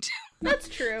sibling to. That's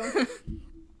true.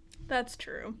 That's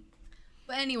true.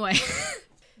 But anyway,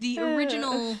 the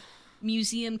original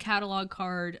museum catalog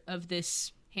card of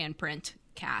this handprint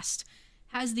cast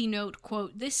has the note,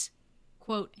 quote, this,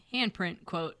 quote, handprint,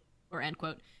 quote, or end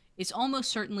quote, is almost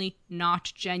certainly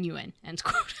not genuine, end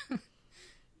quote.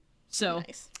 So,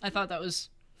 nice. I thought that was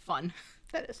fun.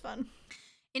 That is fun.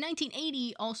 In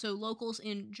 1980, also, locals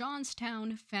in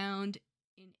Johnstown found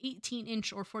an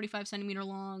 18-inch or 45-centimeter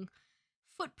long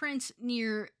footprints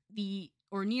near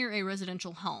a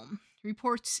residential home.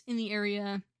 Reports in the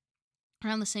area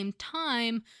around the same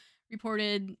time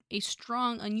reported a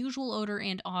strong, unusual odor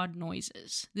and odd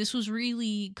noises. This was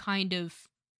really kind of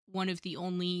one of the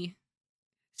only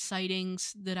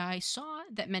sightings that I saw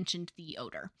that mentioned the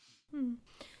odor.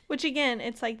 Which, again,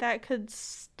 it's like that could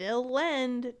still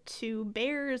lend to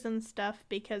bears and stuff,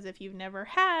 because if you've never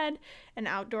had an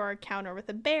outdoor encounter with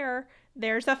a bear,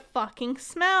 there's a fucking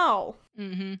smell.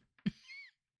 Mm-hmm.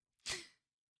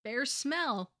 Bear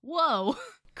smell. Whoa.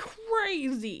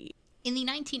 Crazy. In the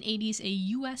 1980s, a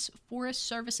U.S. Forest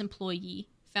Service employee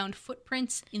found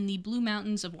footprints in the Blue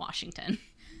Mountains of Washington.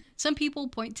 Some people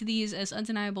point to these as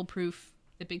undeniable proof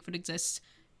that Bigfoot exists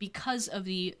because of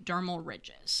the dermal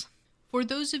ridges. For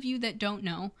those of you that don't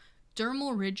know,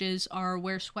 dermal ridges are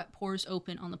where sweat pores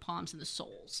open on the palms and the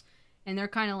soles. And they're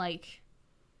kind of like,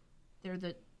 they're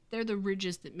the they're the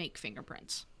ridges that make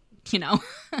fingerprints, you know?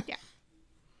 Yeah.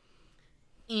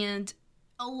 And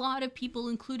a lot of people,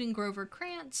 including Grover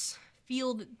Krantz,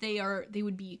 feel that they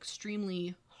would be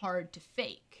extremely hard to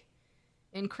fake.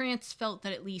 And Krantz felt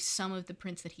that at least some of the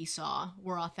prints that he saw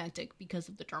were authentic because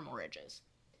of the dermal ridges.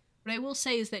 What I will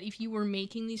say is that if you were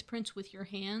making these prints with your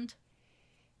hand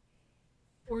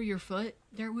or your foot,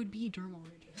 there would be dermal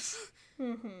ridges,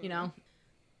 you know?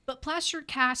 But plaster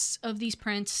casts of these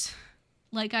prints,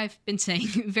 like I've been saying,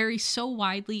 vary so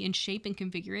widely in shape and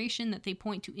configuration that they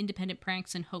point to independent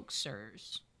pranks and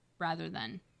hoaxers rather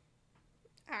than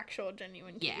actual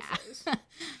genuine cases.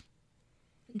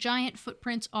 Giant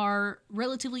footprints are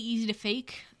relatively easy to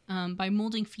fake by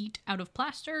molding feet out of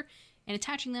plaster and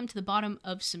attaching them to the bottom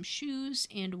of some shoes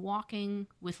and walking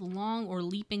with long or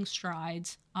leaping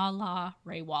strides, a la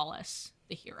Ray Wallace,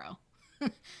 the hero.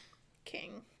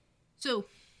 King. So,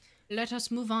 let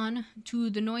us move on to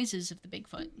the noises of the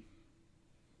Bigfoot.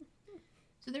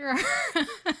 So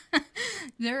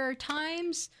there are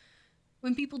times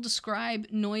when people describe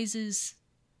noises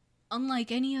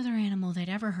unlike any other animal they'd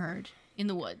ever heard in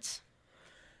the woods,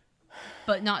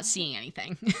 but not seeing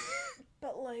anything.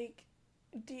 But, like,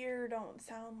 deer don't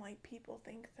sound like people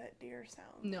think that deer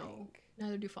sound No,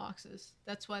 neither do foxes.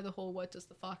 That's why the whole what does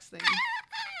the fox thing...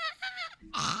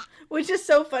 Which is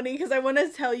so funny, because I want to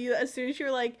tell you, as soon as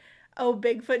you're like, oh,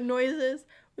 Bigfoot noises,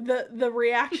 the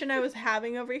reaction I was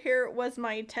having over here was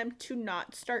my attempt to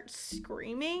not start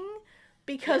screaming,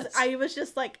 because yes. I was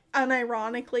just like,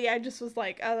 unironically, I just was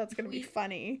like, oh, that's going to be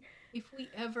funny. If we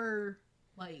ever,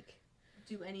 like,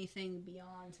 do anything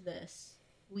beyond this,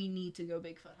 we need to go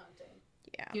Bigfoot hunting.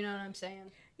 Yeah. You know what I'm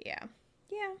saying? Yeah.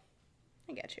 Yeah.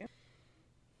 I get you.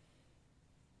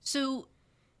 So,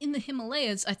 in the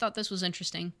Himalayas, I thought this was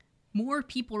interesting. More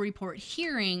people report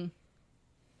hearing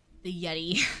the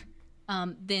Yeti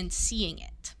than seeing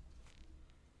it.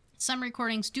 Some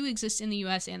recordings do exist in the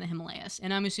US and the Himalayas,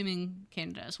 and I'm assuming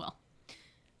Canada as well.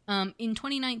 In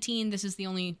 2019, this is the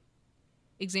only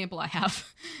example I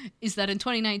have, is that in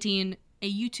 2019,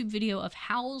 a YouTube video of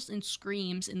howls and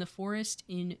screams in the forest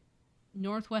in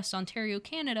northwest Ontario,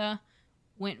 Canada,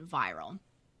 went viral.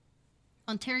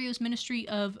 Ontario's Ministry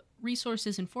of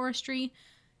Resources and Forestry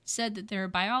said that their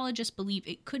biologists believe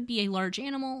it could be a large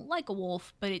animal, like a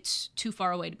wolf, but it's too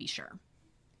far away to be sure.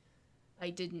 I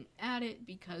didn't add it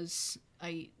because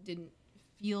I didn't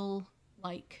feel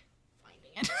like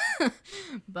finding it.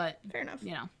 But, fair enough.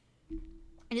 You know.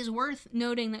 It is worth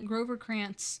noting that Grover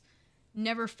Krantz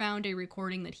never found a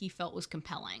recording that he felt was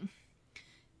compelling.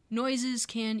 Noises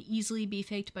can easily be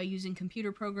faked by using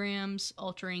computer programs,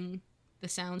 altering the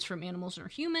sounds from animals or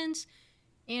humans,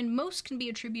 and most can be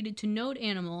attributed to known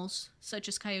animals, such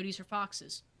as coyotes or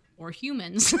foxes, or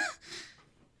humans.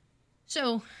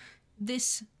 So,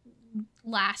 this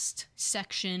last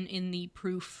section in the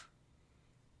proof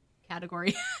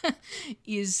category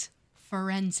is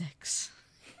forensics.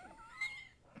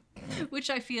 Which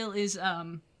I feel is,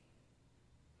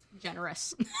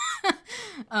 generous.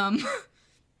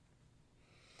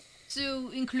 So,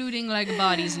 including, like,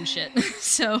 bodies and shit.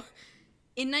 So,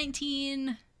 in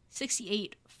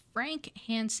 1968, Frank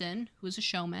Hansen, who was a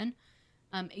showman,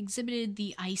 exhibited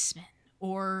the Iceman,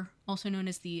 or also known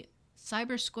as the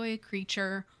Cyberskoye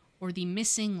creature, or the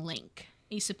missing link,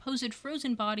 a supposed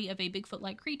frozen body of a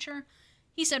Bigfoot-like creature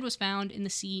he said was found in the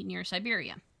sea near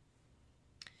Siberia.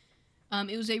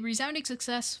 It was a resounding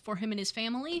success for him and his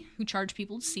family, who charged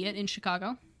people to see it in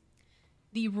Chicago.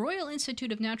 The Royal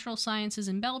Institute of Natural Sciences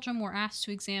in Belgium were asked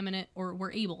to examine it, or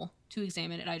were able to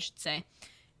examine it, I should say,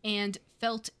 and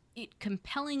felt it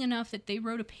compelling enough that they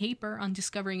wrote a paper on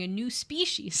discovering a new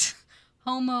species,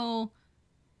 Homo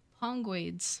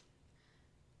pongoides.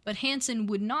 But Hansen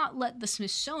would not let the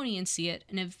Smithsonian see it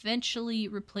and eventually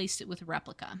replaced it with a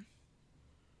replica.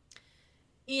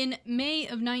 In May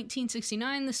of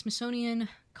 1969, the Smithsonian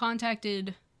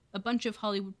contacted a bunch of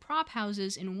Hollywood prop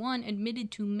houses, and one admitted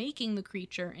to making the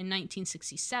creature in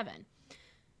 1967.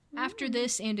 After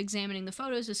this and examining the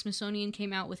photos, the Smithsonian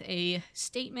came out with a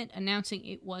statement announcing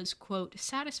it was, quote,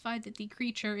 satisfied that the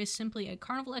creature is simply a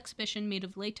carnival exhibition made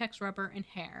of latex, rubber, and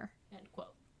hair, end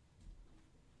quote.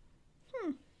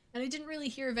 And I didn't really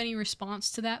hear of any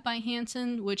response to that by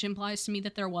Hansen, which implies to me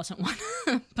that there wasn't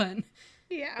one.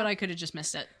 But I could have just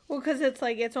missed it. Well, because it's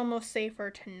like, it's almost safer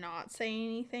to not say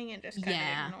anything and just kind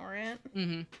of ignore it.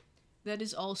 Mm-hmm. That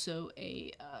is also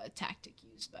a tactic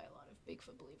used by a lot of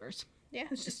Bigfoot believers. Yeah.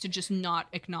 It's just to just not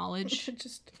acknowledge.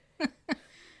 Just,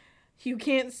 you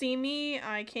can't see me,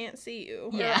 I can't see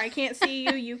you. Yeah. Or I can't see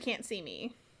you, you can't see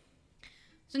me.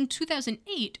 So in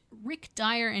 2008, Rick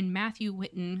Dyer and Matthew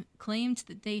Whitten claimed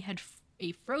that they had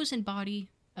a frozen body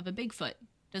of a Bigfoot.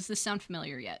 Does this sound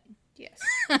familiar yet? Yes.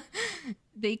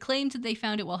 They claimed that they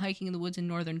found it while hiking in the woods in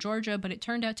northern Georgia, but it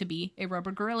turned out to be a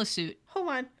rubber gorilla suit. Hold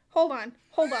on.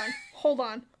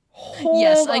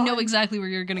 Yes, I know exactly where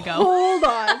you're gonna go. Hold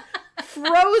on.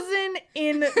 Frozen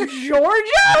in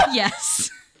Georgia? Yes.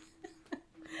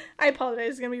 I apologize.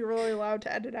 It's going to be really loud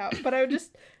to edit out, but I would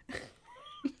just...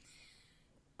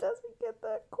 doesn't get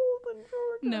that cold in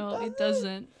Georgia. No, it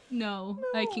doesn't. No,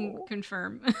 I can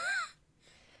confirm.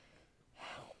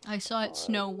 I saw it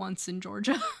snow once in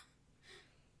Georgia.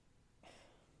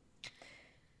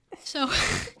 So,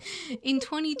 in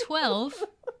 2012...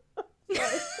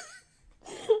 Sorry.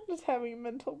 Just having a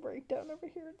mental breakdown over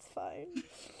here. It's fine.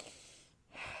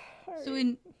 So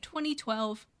in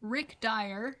 2012, Rick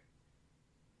Dyer,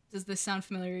 does this sound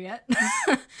familiar yet?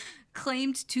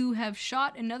 Claimed to have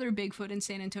shot another Bigfoot in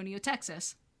San Antonio,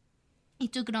 Texas. He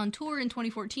took it on tour in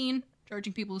 2014,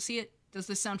 charging people to see it. Does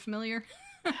this sound familiar?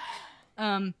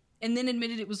 And then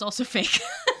admitted it was also fake.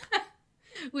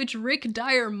 Which Rick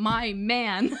Dyer, my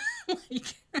man.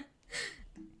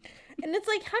 And it's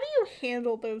like, how do you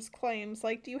handle those claims?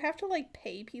 Like, do you have to, like,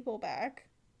 pay people back?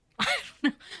 I don't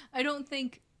know.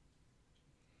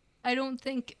 I don't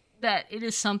think that it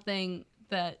is something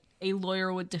that a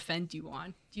lawyer would defend you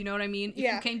on. Do you know what I mean? If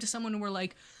you came to someone and were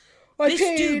like, this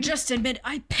dude just admitted,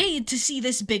 I paid to see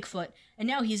this Bigfoot, and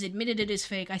now he's admitted it is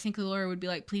fake, I think the lawyer would be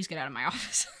like, please get out of my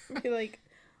office. Be like,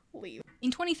 leave.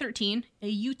 In 2013, a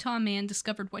Utah man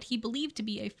discovered what he believed to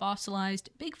be a fossilized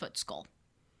Bigfoot skull.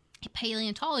 A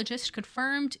paleontologist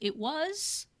confirmed it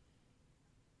was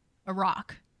a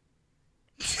rock.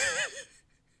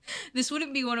 This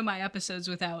wouldn't be one of my episodes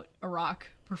without a rock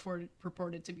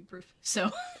purported to be proof.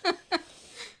 So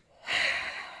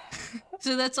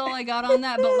that's all I got on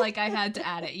that, but like I had to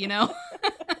add it, you know?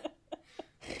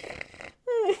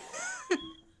 I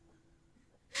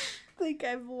think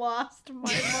I've lost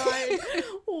my mind.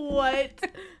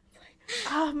 What?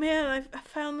 Oh man, I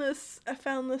found this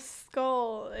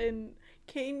skull, and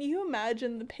can you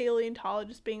imagine the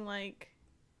paleontologist being like,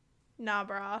 nah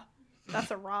brah,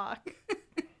 that's a rock.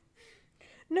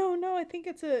 No, I think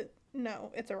it's a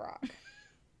rock.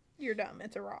 You're dumb,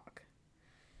 it's a rock.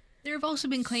 There have also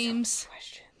been claims. So many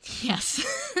questions. Yes.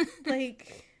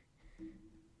 Like,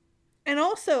 and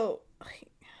also, like,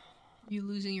 you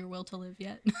losing your will to live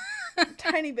yet?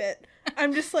 Tiny bit.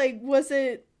 I'm just like, was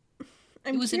it...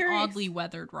 It was curious. An oddly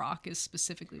weathered rock is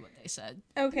specifically what they said.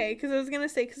 Okay, because I was going to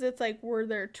say, because it's like, were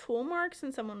there tool marks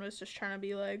and someone was just trying to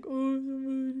be like,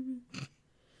 oh,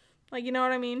 like, you know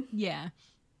what I mean? Yeah.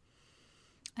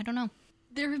 I don't know.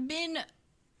 There have been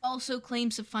also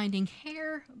claims of finding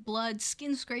hair, blood,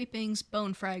 skin scrapings,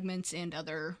 bone fragments, and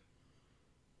other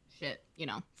shit, you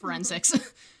know, forensics.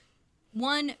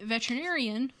 One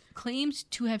veterinarian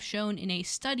claimed to have shown in a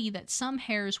study that some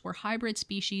hares were hybrid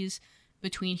species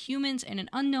between humans and an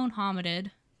unknown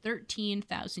hominid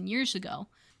 13,000 years ago,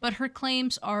 but her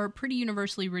claims are pretty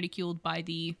universally ridiculed by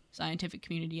the scientific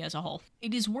community as a whole.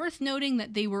 It is worth noting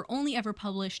that they were only ever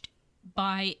published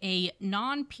by a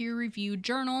non-peer-reviewed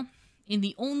journal in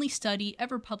the only study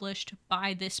ever published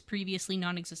by this previously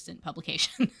non-existent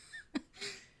publication.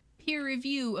 Peer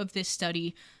review of this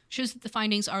study shows that the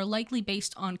findings are likely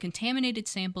based on contaminated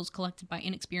samples collected by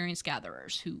inexperienced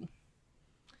gatherers who,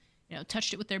 you know,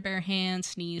 touched it with their bare hands,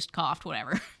 sneezed, coughed,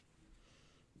 whatever.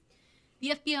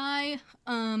 The FBI,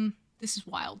 this is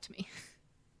wild to me.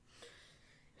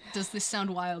 Does this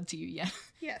sound wild to you yet?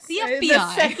 Yes. The FBI.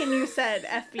 The second you said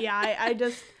FBI, I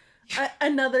just,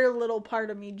 another little part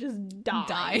of me just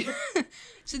died.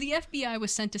 So the FBI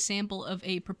was sent a sample of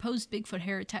a proposed Bigfoot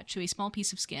hair attached to a small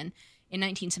piece of skin in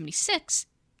 1976,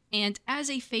 and as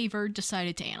a favor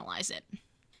decided to analyze it.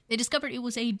 They discovered it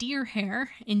was a deer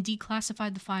hair and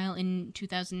declassified the file in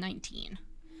 2019.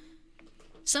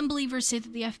 Some believers say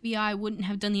that the FBI wouldn't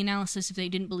have done the analysis if they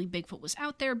didn't believe Bigfoot was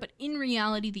out there, but in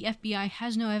reality, the FBI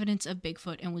has no evidence of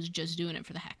Bigfoot and was just doing it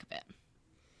for the heck of it.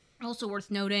 Also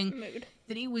worth noting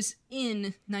that it was in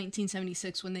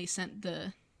 1976 when they sent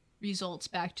the results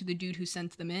back to the dude who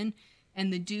sent them in,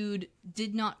 and the dude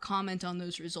did not comment on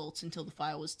those results until the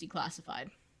file was declassified.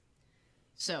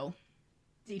 So,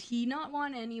 did he not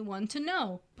want anyone to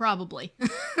know? Probably.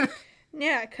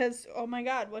 Yeah, because, oh my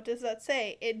god, what does that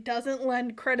say? It doesn't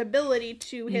lend credibility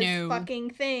to his fucking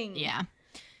thing. Yeah.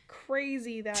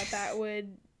 Crazy that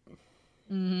would...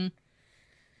 Mm-hmm.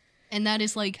 And that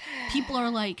is like, people are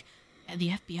like, the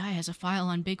FBI has a file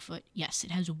on Bigfoot. Yes,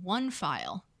 it has one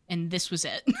file, and this was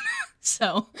it.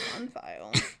 So. One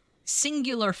file.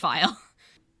 Singular file.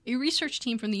 A research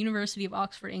team from the University of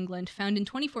Oxford, England, found in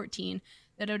 2014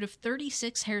 that out of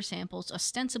 36 hair samples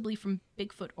ostensibly from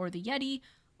Bigfoot or the Yeti,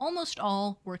 almost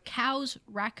all were cows,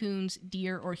 raccoons,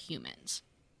 deer, or humans.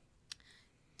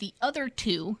 The other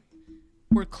 2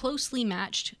 were closely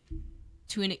matched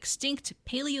to an extinct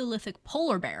Paleolithic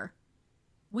polar bear,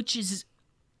 which is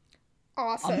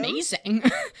awesome. Amazing.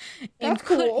 That's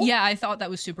cool. Yeah, I thought that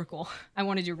was super cool. I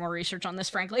want to do more research on this,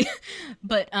 frankly.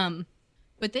 But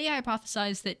they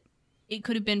hypothesized that it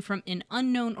could have been from an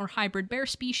unknown or hybrid bear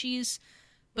species,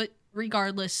 but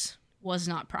regardless, was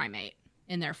not primate,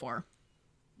 and therefore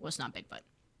was not Bigfoot.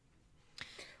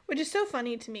 Which is so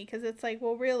funny to me, because it's like,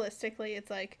 well, realistically, it's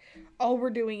like, all we're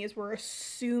doing is we're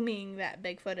assuming that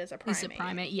Bigfoot is a primate. Is a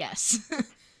primate, yes.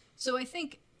 So I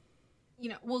think,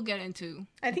 we'll get into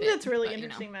I think that's really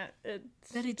interesting that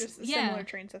it's just yeah. similar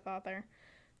trains of thought there.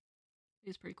 It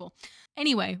is pretty cool.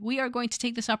 Anyway, we are going to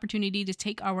take this opportunity to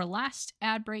take our last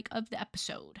ad break of the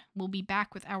episode. We'll be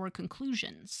back with our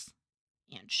conclusions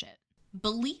and shit.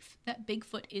 Belief that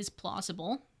Bigfoot is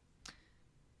plausible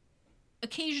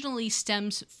occasionally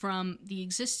stems from the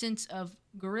existence of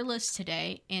gorillas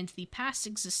today and the past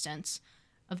existence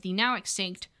of the now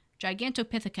extinct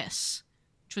Gigantopithecus,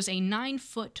 which was a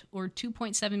 9-foot or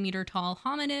 2.7 meter tall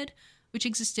hominid which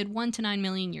existed 1 to 9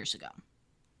 million years ago.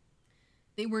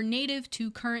 They were native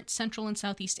to current Central and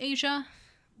Southeast Asia.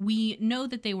 We know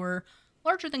that they were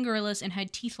larger than gorillas and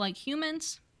had teeth like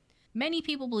humans. Many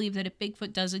people believe that if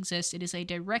Bigfoot does exist, it is a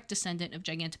direct descendant of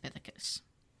Gigantopithecus.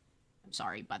 I'm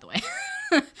sorry, by the way.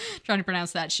 Trying to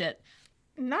pronounce that shit.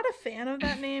 Not a fan of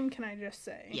that name, can I just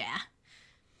say? Yeah.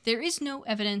 There is no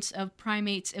evidence of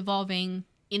primates evolving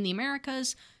in the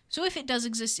Americas, so if it does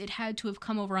exist, it had to have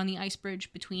come over on the ice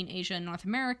bridge between Asia and North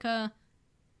America,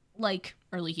 like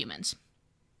early humans.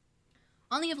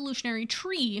 On the evolutionary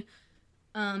tree,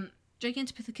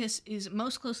 Gigantopithecus is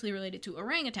most closely related to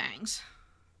orangutans,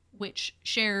 which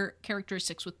share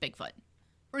characteristics with Bigfoot.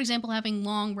 For example, having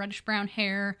long reddish-brown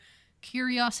hair,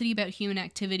 curiosity about human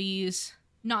activities,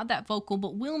 not that vocal,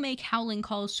 but will make howling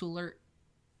calls to alert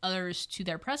others to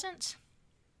their presence.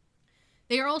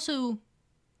 They are also,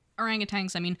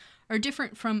 orangutans, are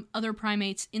different from other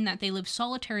primates in that they live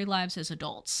solitary lives as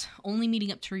adults, only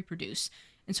meeting up to reproduce,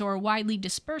 and so are widely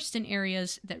dispersed in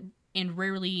areas and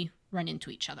rarely run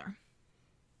into each other.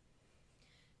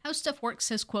 How Stuff Works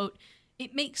says, quote,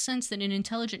 "It makes sense that an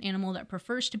intelligent animal that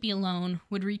prefers to be alone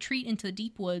would retreat into the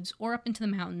deep woods or up into the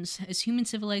mountains as human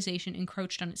civilization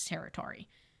encroached on its territory.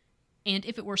 And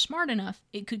if it were smart enough,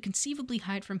 it could conceivably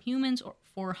hide from humans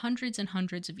for hundreds and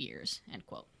hundreds of years," end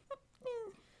quote.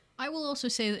 I will also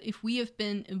say that if we have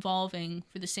been evolving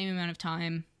for the same amount of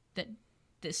time that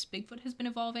this Bigfoot has been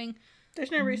evolving, there's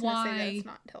no reason to say that it's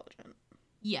not intelligent.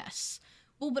 Yes.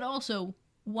 Well, but also,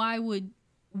 why would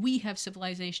we have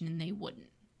civilization and they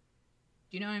wouldn't?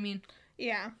 Do you know what I mean?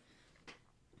 Yeah.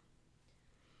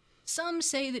 Some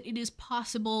say that it is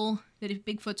possible that if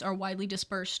Bigfoots are widely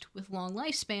dispersed with long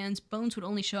lifespans, bones would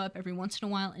only show up every once in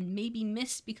a while and may be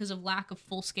missed because of lack of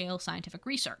full-scale scientific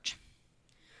research.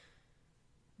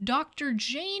 Dr.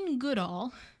 Jane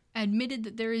Goodall admitted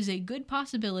that there is a good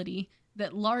possibility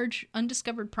that large,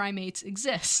 undiscovered primates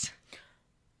exist.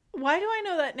 Why do I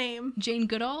know that name? Jane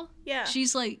Goodall? Yeah.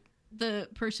 She's like the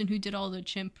person who did all the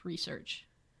chimp research.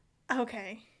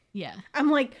 Okay. Yeah. I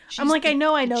know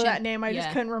I know chimp, that name. I just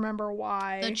couldn't remember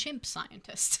why. The chimp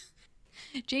scientist.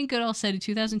 Jane Goodall said in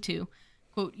 2002,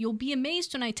 quote, "You'll be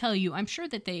amazed when I tell you I'm sure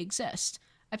that they exist.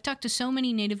 I've talked to so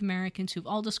many Native Americans who've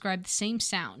all described the same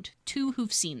sound, 2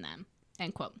 who've seen them,"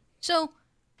 end quote. So,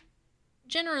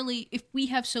 generally, if we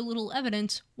have so little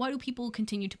evidence, why do people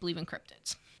continue to believe in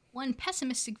cryptids? One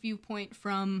pessimistic viewpoint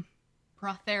from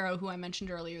Prothero, who I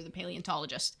mentioned earlier, the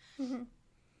paleontologist,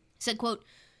 said, quote,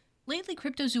 "Lately,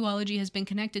 cryptozoology has been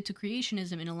connected to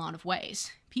creationism in a lot of ways.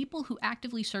 People who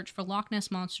actively search for Loch Ness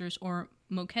monsters or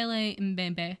Mokele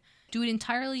Mbembe do it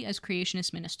entirely as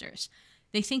creationist ministers.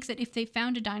 They think that if they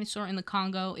found a dinosaur in the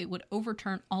Congo, it would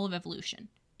overturn all of evolution.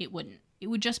 It wouldn't. It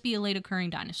would just be a late-occurring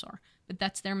dinosaur. But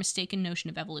that's their mistaken notion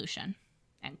of evolution,"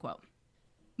 end quote.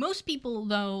 Most people,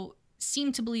 though,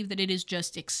 seem to believe that it is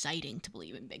just exciting to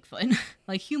believe in Bigfoot.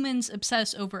 Like humans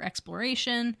obsess over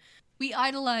exploration. We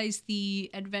idolize the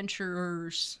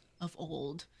adventurers of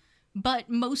old, but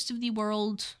most of the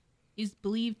world is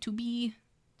believed to be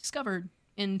discovered,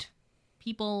 and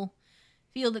people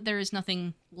feel that there is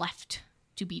nothing left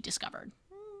to be discovered.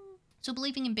 So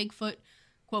believing in Bigfoot,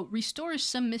 quote, "restores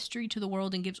some mystery to the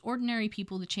world and gives ordinary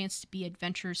people the chance to be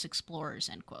adventurous explorers,"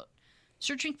 end quote.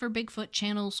 Searching for Bigfoot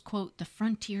channels, quote, "the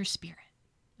frontier spirit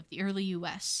of the early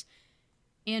U.S.,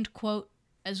 and, quote,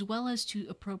 as well as to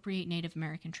appropriate Native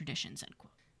American traditions," end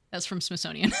quote. That's from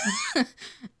Smithsonian. Yeah.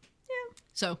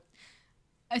 So,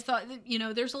 I thought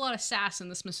that, there's a lot of sass in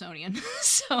the Smithsonian.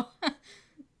 So,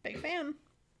 Big fan.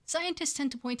 Scientists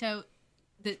tend to point out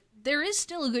that there is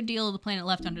still a good deal of the planet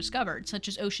left undiscovered, such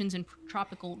as oceans and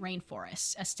tropical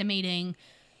rainforests, estimating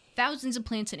thousands of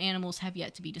plants and animals have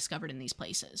yet to be discovered in these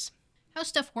places. How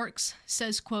Stuff Works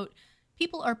says, quote,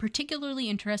 people are particularly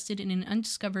interested in an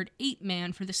undiscovered ape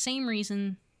man for the same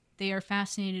reason they are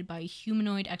fascinated by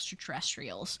humanoid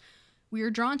extraterrestrials. We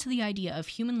are drawn to the idea of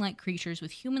human-like creatures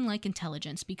with human-like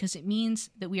intelligence because it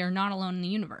means that we are not alone in the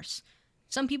universe.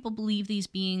 Some people believe these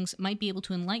beings might be able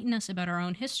to enlighten us about our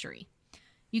own history.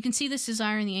 You can see this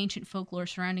desire in the ancient folklore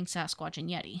surrounding Sasquatch and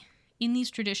Yeti. In these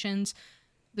traditions,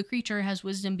 the creature has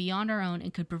wisdom beyond our own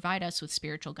and could provide us with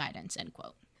spiritual guidance, end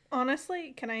quote.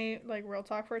 Honestly, can I, like, real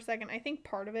talk for a second? I think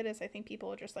part of it is I think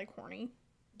people are just, like, horny.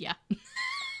 Yeah.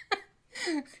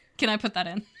 Can I put that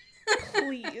in?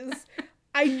 Please.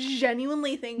 I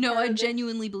genuinely think... No, I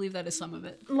genuinely believe that is some of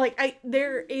it. Like,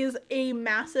 there is a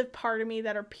massive part of me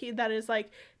that is,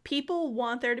 like, people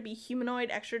want there to be humanoid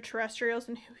extraterrestrials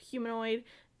and humanoid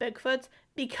Bigfoots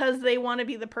because they want to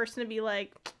be the person to be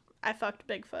like, I fucked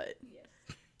Bigfoot.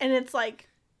 Yes. And it's like...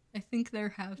 I think there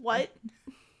have what? been.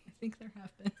 I think there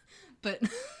have been. But...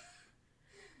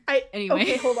 Anyway.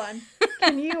 Okay, hold on.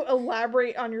 Can you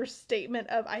elaborate on your statement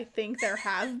of I think there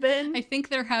have been? I think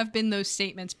there have been those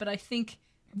statements, but I think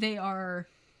they are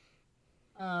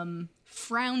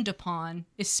frowned upon,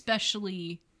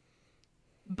 especially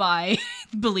by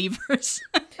believers.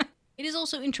 It is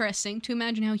also interesting to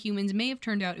imagine how humans may have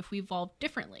turned out if we evolved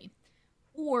differently.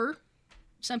 Or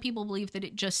some people believe that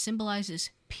it just symbolizes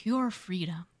pure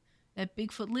freedom, that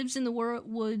Bigfoot lives in the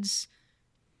woods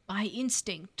by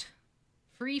instinct,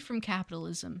 free from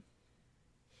capitalism,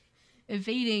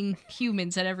 evading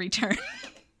humans at every turn.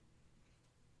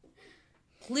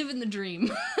 Living the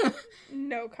dream.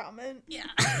 No comment. Yeah.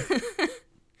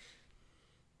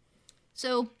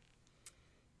 So,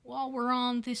 while we're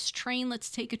on this train,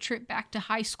 let's take a trip back to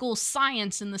high school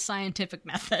science and the scientific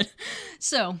method.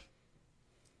 So,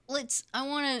 I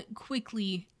want to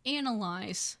quickly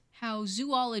analyze how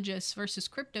zoologists versus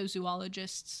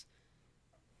cryptozoologists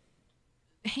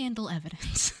handle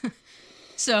evidence.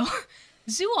 So,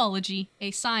 zoology,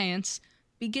 a science,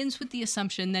 begins with the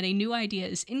assumption that a new idea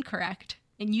is incorrect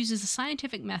and uses a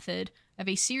scientific method of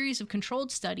a series of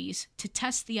controlled studies to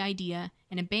test the idea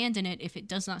and abandon it if it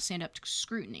does not stand up to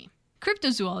scrutiny.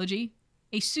 Cryptozoology,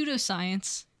 a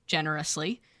pseudoscience,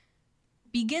 generously,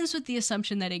 begins with the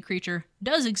assumption that a creature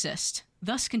does exist,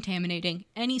 thus contaminating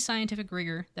any scientific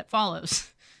rigor that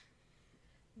follows.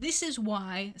 This is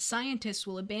why scientists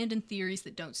will abandon theories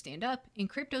that don't stand up, and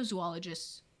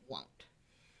cryptozoologists won't.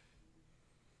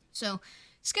 So,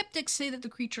 skeptics say that the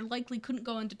creature likely couldn't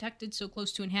go undetected so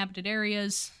close to inhabited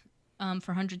areas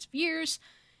for hundreds of years,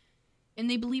 and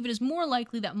they believe it is more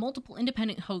likely that multiple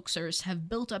independent hoaxers have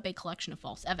built up a collection of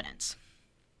false evidence.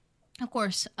 Of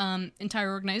course,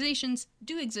 entire organizations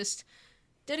do exist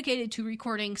dedicated to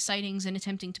recording sightings and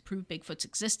attempting to prove Bigfoot's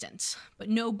existence, but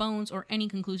no bones or any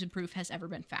conclusive proof has ever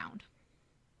been found.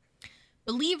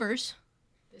 Believers,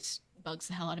 this bugs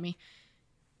the hell out of me,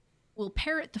 will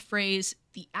parrot the phrase,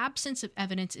 the absence of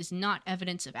evidence is not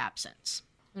evidence of absence.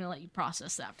 I'm going to let you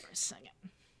process that for a second.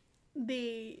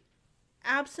 The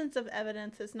absence of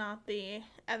evidence is not the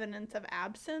evidence of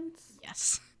absence?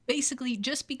 Yes. Basically,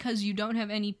 just because you don't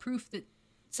have any proof that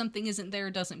something isn't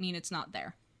there doesn't mean it's not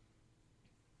there.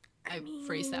 I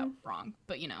phrased that wrong,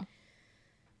 but you know.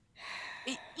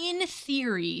 In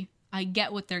theory, I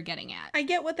get what they're getting at. I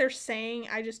get what they're saying,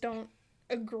 I just don't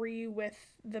agree with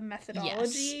the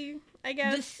methodology, yes. I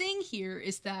guess. The thing here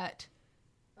is that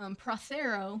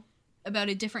Prothero, about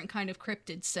a different kind of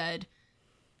cryptid, said,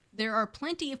 there are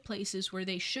plenty of places where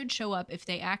they should show up if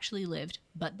they actually lived,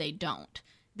 but they don't.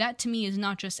 That, to me, is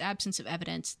not just absence of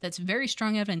evidence. That's very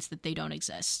strong evidence that they don't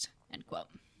exist. End quote.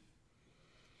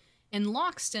 And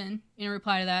Loxton, in a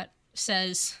reply to that,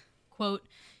 says, quote,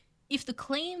 if the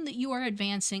claim that you are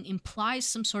advancing implies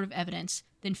some sort of evidence,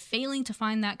 then failing to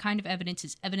find that kind of evidence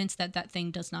is evidence that that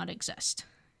thing does not exist.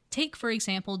 Take, for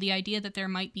example, the idea that there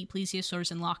might be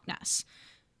plesiosaurs in Loch Ness.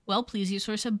 Well,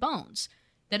 plesiosaurs have bones.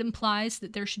 That implies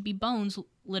that there should be bones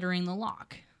littering the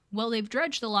loch. Well, they've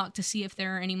dredged the loch to see if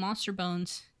there are any monster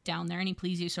bones down there, any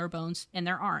plesiosaur bones, and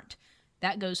there aren't.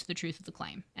 That goes to the truth of the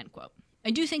claim, end quote.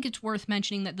 I do think it's worth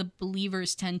mentioning that the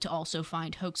believers tend to also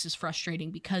find hoaxes frustrating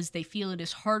because they feel it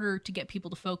is harder to get people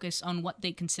to focus on what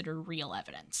they consider real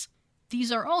evidence.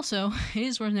 These are also, it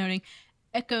is worth noting,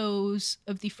 echoes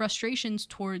of the frustrations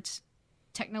towards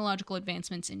technological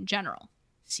advancements in general.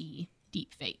 See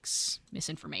deepfakes,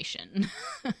 misinformation.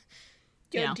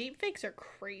 Yo, deepfakes are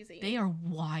crazy. They are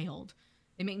wild.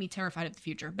 They make me terrified of the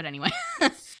future, but anyway.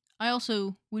 I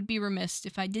also would be remiss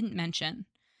if I didn't mention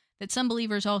that some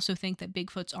believers also think that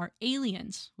Bigfoots are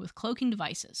aliens with cloaking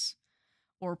devices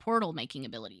or portal-making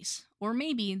abilities, or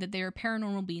maybe that they are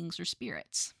paranormal beings or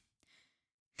spirits.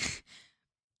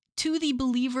 To the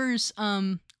believers'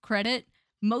 credit,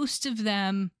 most of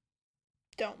them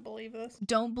don't believe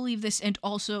this and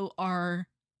also are,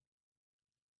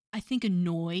 I think,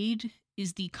 annoyed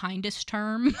is the kindest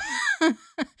term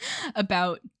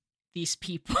about these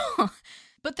people.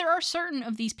 But there are certain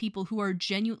of these people who are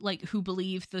who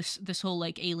believe this whole,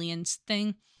 like, aliens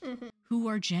thing, who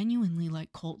are genuinely,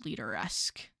 like, cult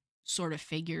leader-esque sort of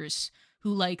figures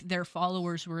who, like, their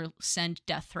followers will send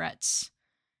death threats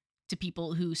to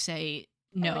people who say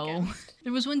no.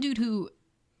 There was one dude who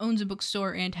owns a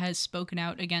bookstore and has spoken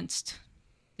out against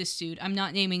this dude. I'm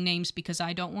not naming names because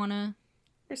I don't want to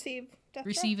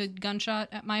receive a gunshot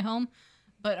at my home,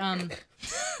 but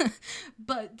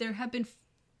but there have been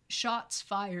shots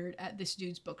fired at this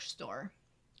dude's bookstore,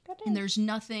 and there's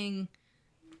nothing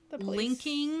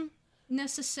linking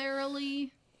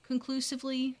necessarily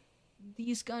conclusively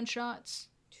these gunshots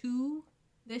to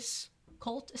this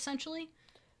cult, essentially,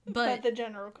 but the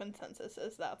general consensus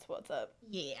is that's what's up.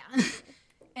 Yeah.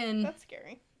 And that's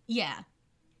scary. Yeah.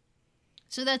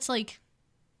 So that's like,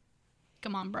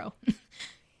 come on, bro.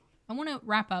 I want to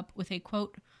wrap up with a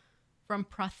quote from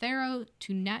Prothero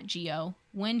to Nat Geo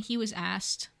when he was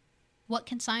asked, "What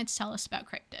can science tell us about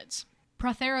cryptids?"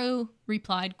 Prothero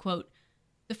replied, quote,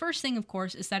 "The first thing, of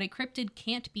course, is that a cryptid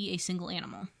can't be a single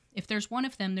animal. If there's one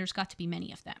of them, there's got to be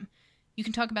many of them. You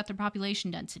can talk about their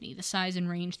population density, the size and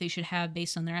range they should have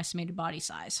based on their estimated body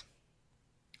size.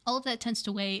 All of that tends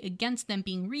to weigh against them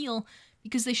being real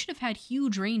because they should have had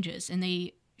huge ranges and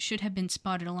they should have been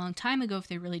spotted a long time ago if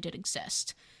they really did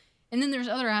exist. And then there's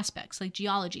other aspects like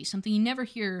geology, something you never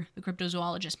hear the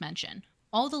cryptozoologists mention.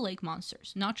 All the lake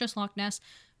monsters, not just Loch Ness,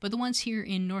 but the ones here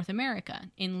in North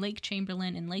America, in Lake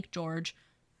Chamberlain and Lake George,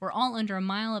 were all under a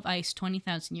mile of ice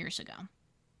 20,000 years ago.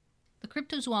 The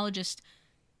cryptozoologist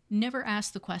never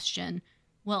asked the question,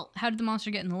 well, how did the monster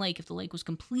get in the lake if the lake was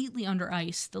completely under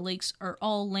ice, the lakes are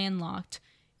all landlocked,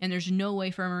 and there's no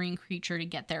way for a marine creature to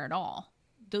get there at all?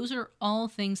 Those are all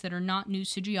things that are not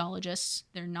news to geologists,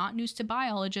 they're not news to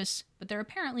biologists, but they're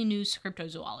apparently news to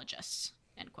cryptozoologists."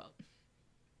 End quote.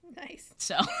 Nice.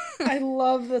 So. I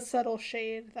love the subtle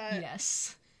shade that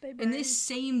yes. they bring. And this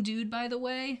same dude, by the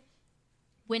way,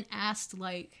 when asked,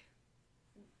 like,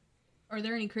 are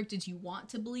there any cryptids you want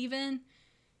to believe in?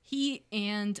 He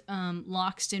and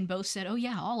Loxton both said, oh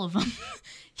yeah, all of them.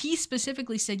 He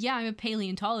specifically said, yeah, I'm a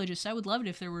paleontologist. I would love it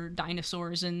if there were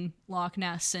dinosaurs in Loch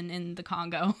Ness and in the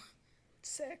Congo.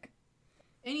 Sick.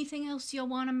 Anything else you'll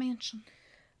want to mention?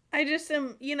 I just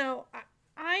am,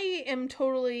 I am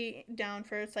totally down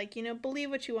for it's like,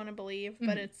 believe what you want to believe,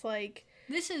 but it's like...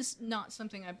 This is not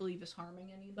something I believe is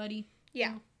harming anybody.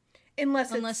 Yeah.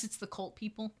 Unless it's the cult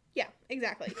people. Yeah,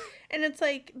 exactly. And it's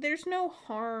like, there's no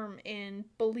harm in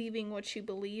believing what you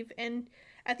believe. And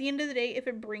at the end of the day, if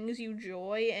it brings you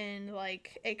joy and,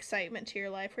 like, excitement to your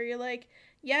life, where you're like,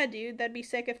 yeah, dude, that'd be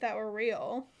sick if that were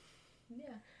real.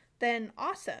 Yeah. Then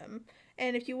awesome.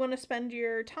 And if you want to spend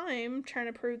your time trying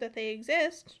to prove that they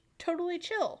exist, totally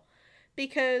chill.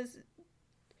 Because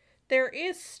there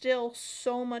is still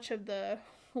so much of the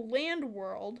land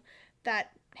world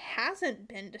that hasn't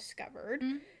been discovered.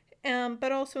 Mm-hmm.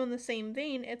 But also in the same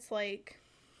vein, it's like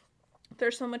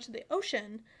there's so much of the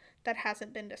ocean that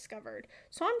hasn't been discovered.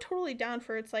 So I'm totally down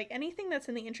for it's like anything that's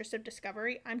in the interest of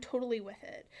discovery, I'm totally with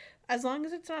it. As long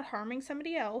as it's not harming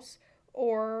somebody else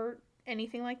or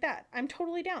anything like that, I'm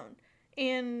totally down.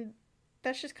 And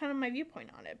that's just kind of my viewpoint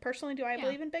on it. Personally, do I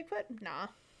believe in Bigfoot? Nah.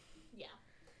 Yeah.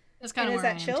 That's kind of where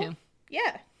I am too.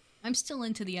 Yeah. I'm still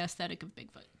into the aesthetic of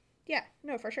Bigfoot. Yeah,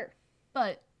 no, for sure.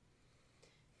 But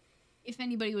if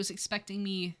anybody was expecting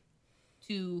me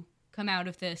to come out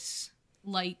of this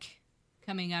like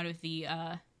coming out of the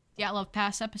Dyatlov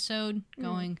Pass episode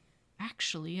going,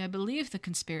 actually, I believe the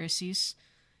conspiracies.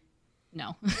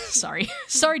 No. Sorry.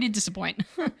 Sorry to disappoint.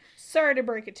 Sorry to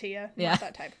break it to you. Yeah. Not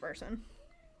that type of person.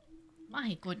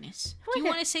 My goodness. Do you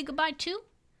want to say goodbye too?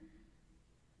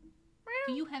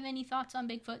 Do you have any thoughts on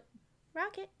Bigfoot?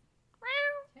 Rocket.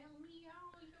 Tell me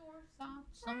all your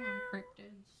thoughts on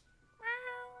cryptids.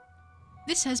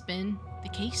 This has been The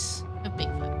Case of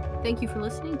Bigfoot. Thank you for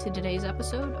listening to today's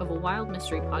episode of A Wild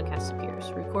Mystery Podcast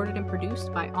Appears, recorded and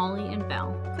produced by Ollie and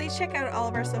Belle. Please check out all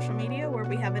of our social media where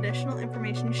we have additional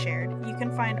information shared. You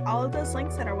can find all of those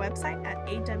links at our website at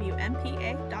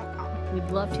awmpa.com. We'd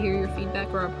love to hear your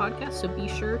feedback for our podcast, so be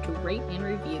sure to rate and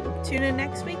review. Tune in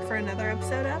next week for another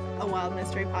episode of A Wild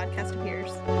Mystery Podcast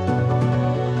Appears.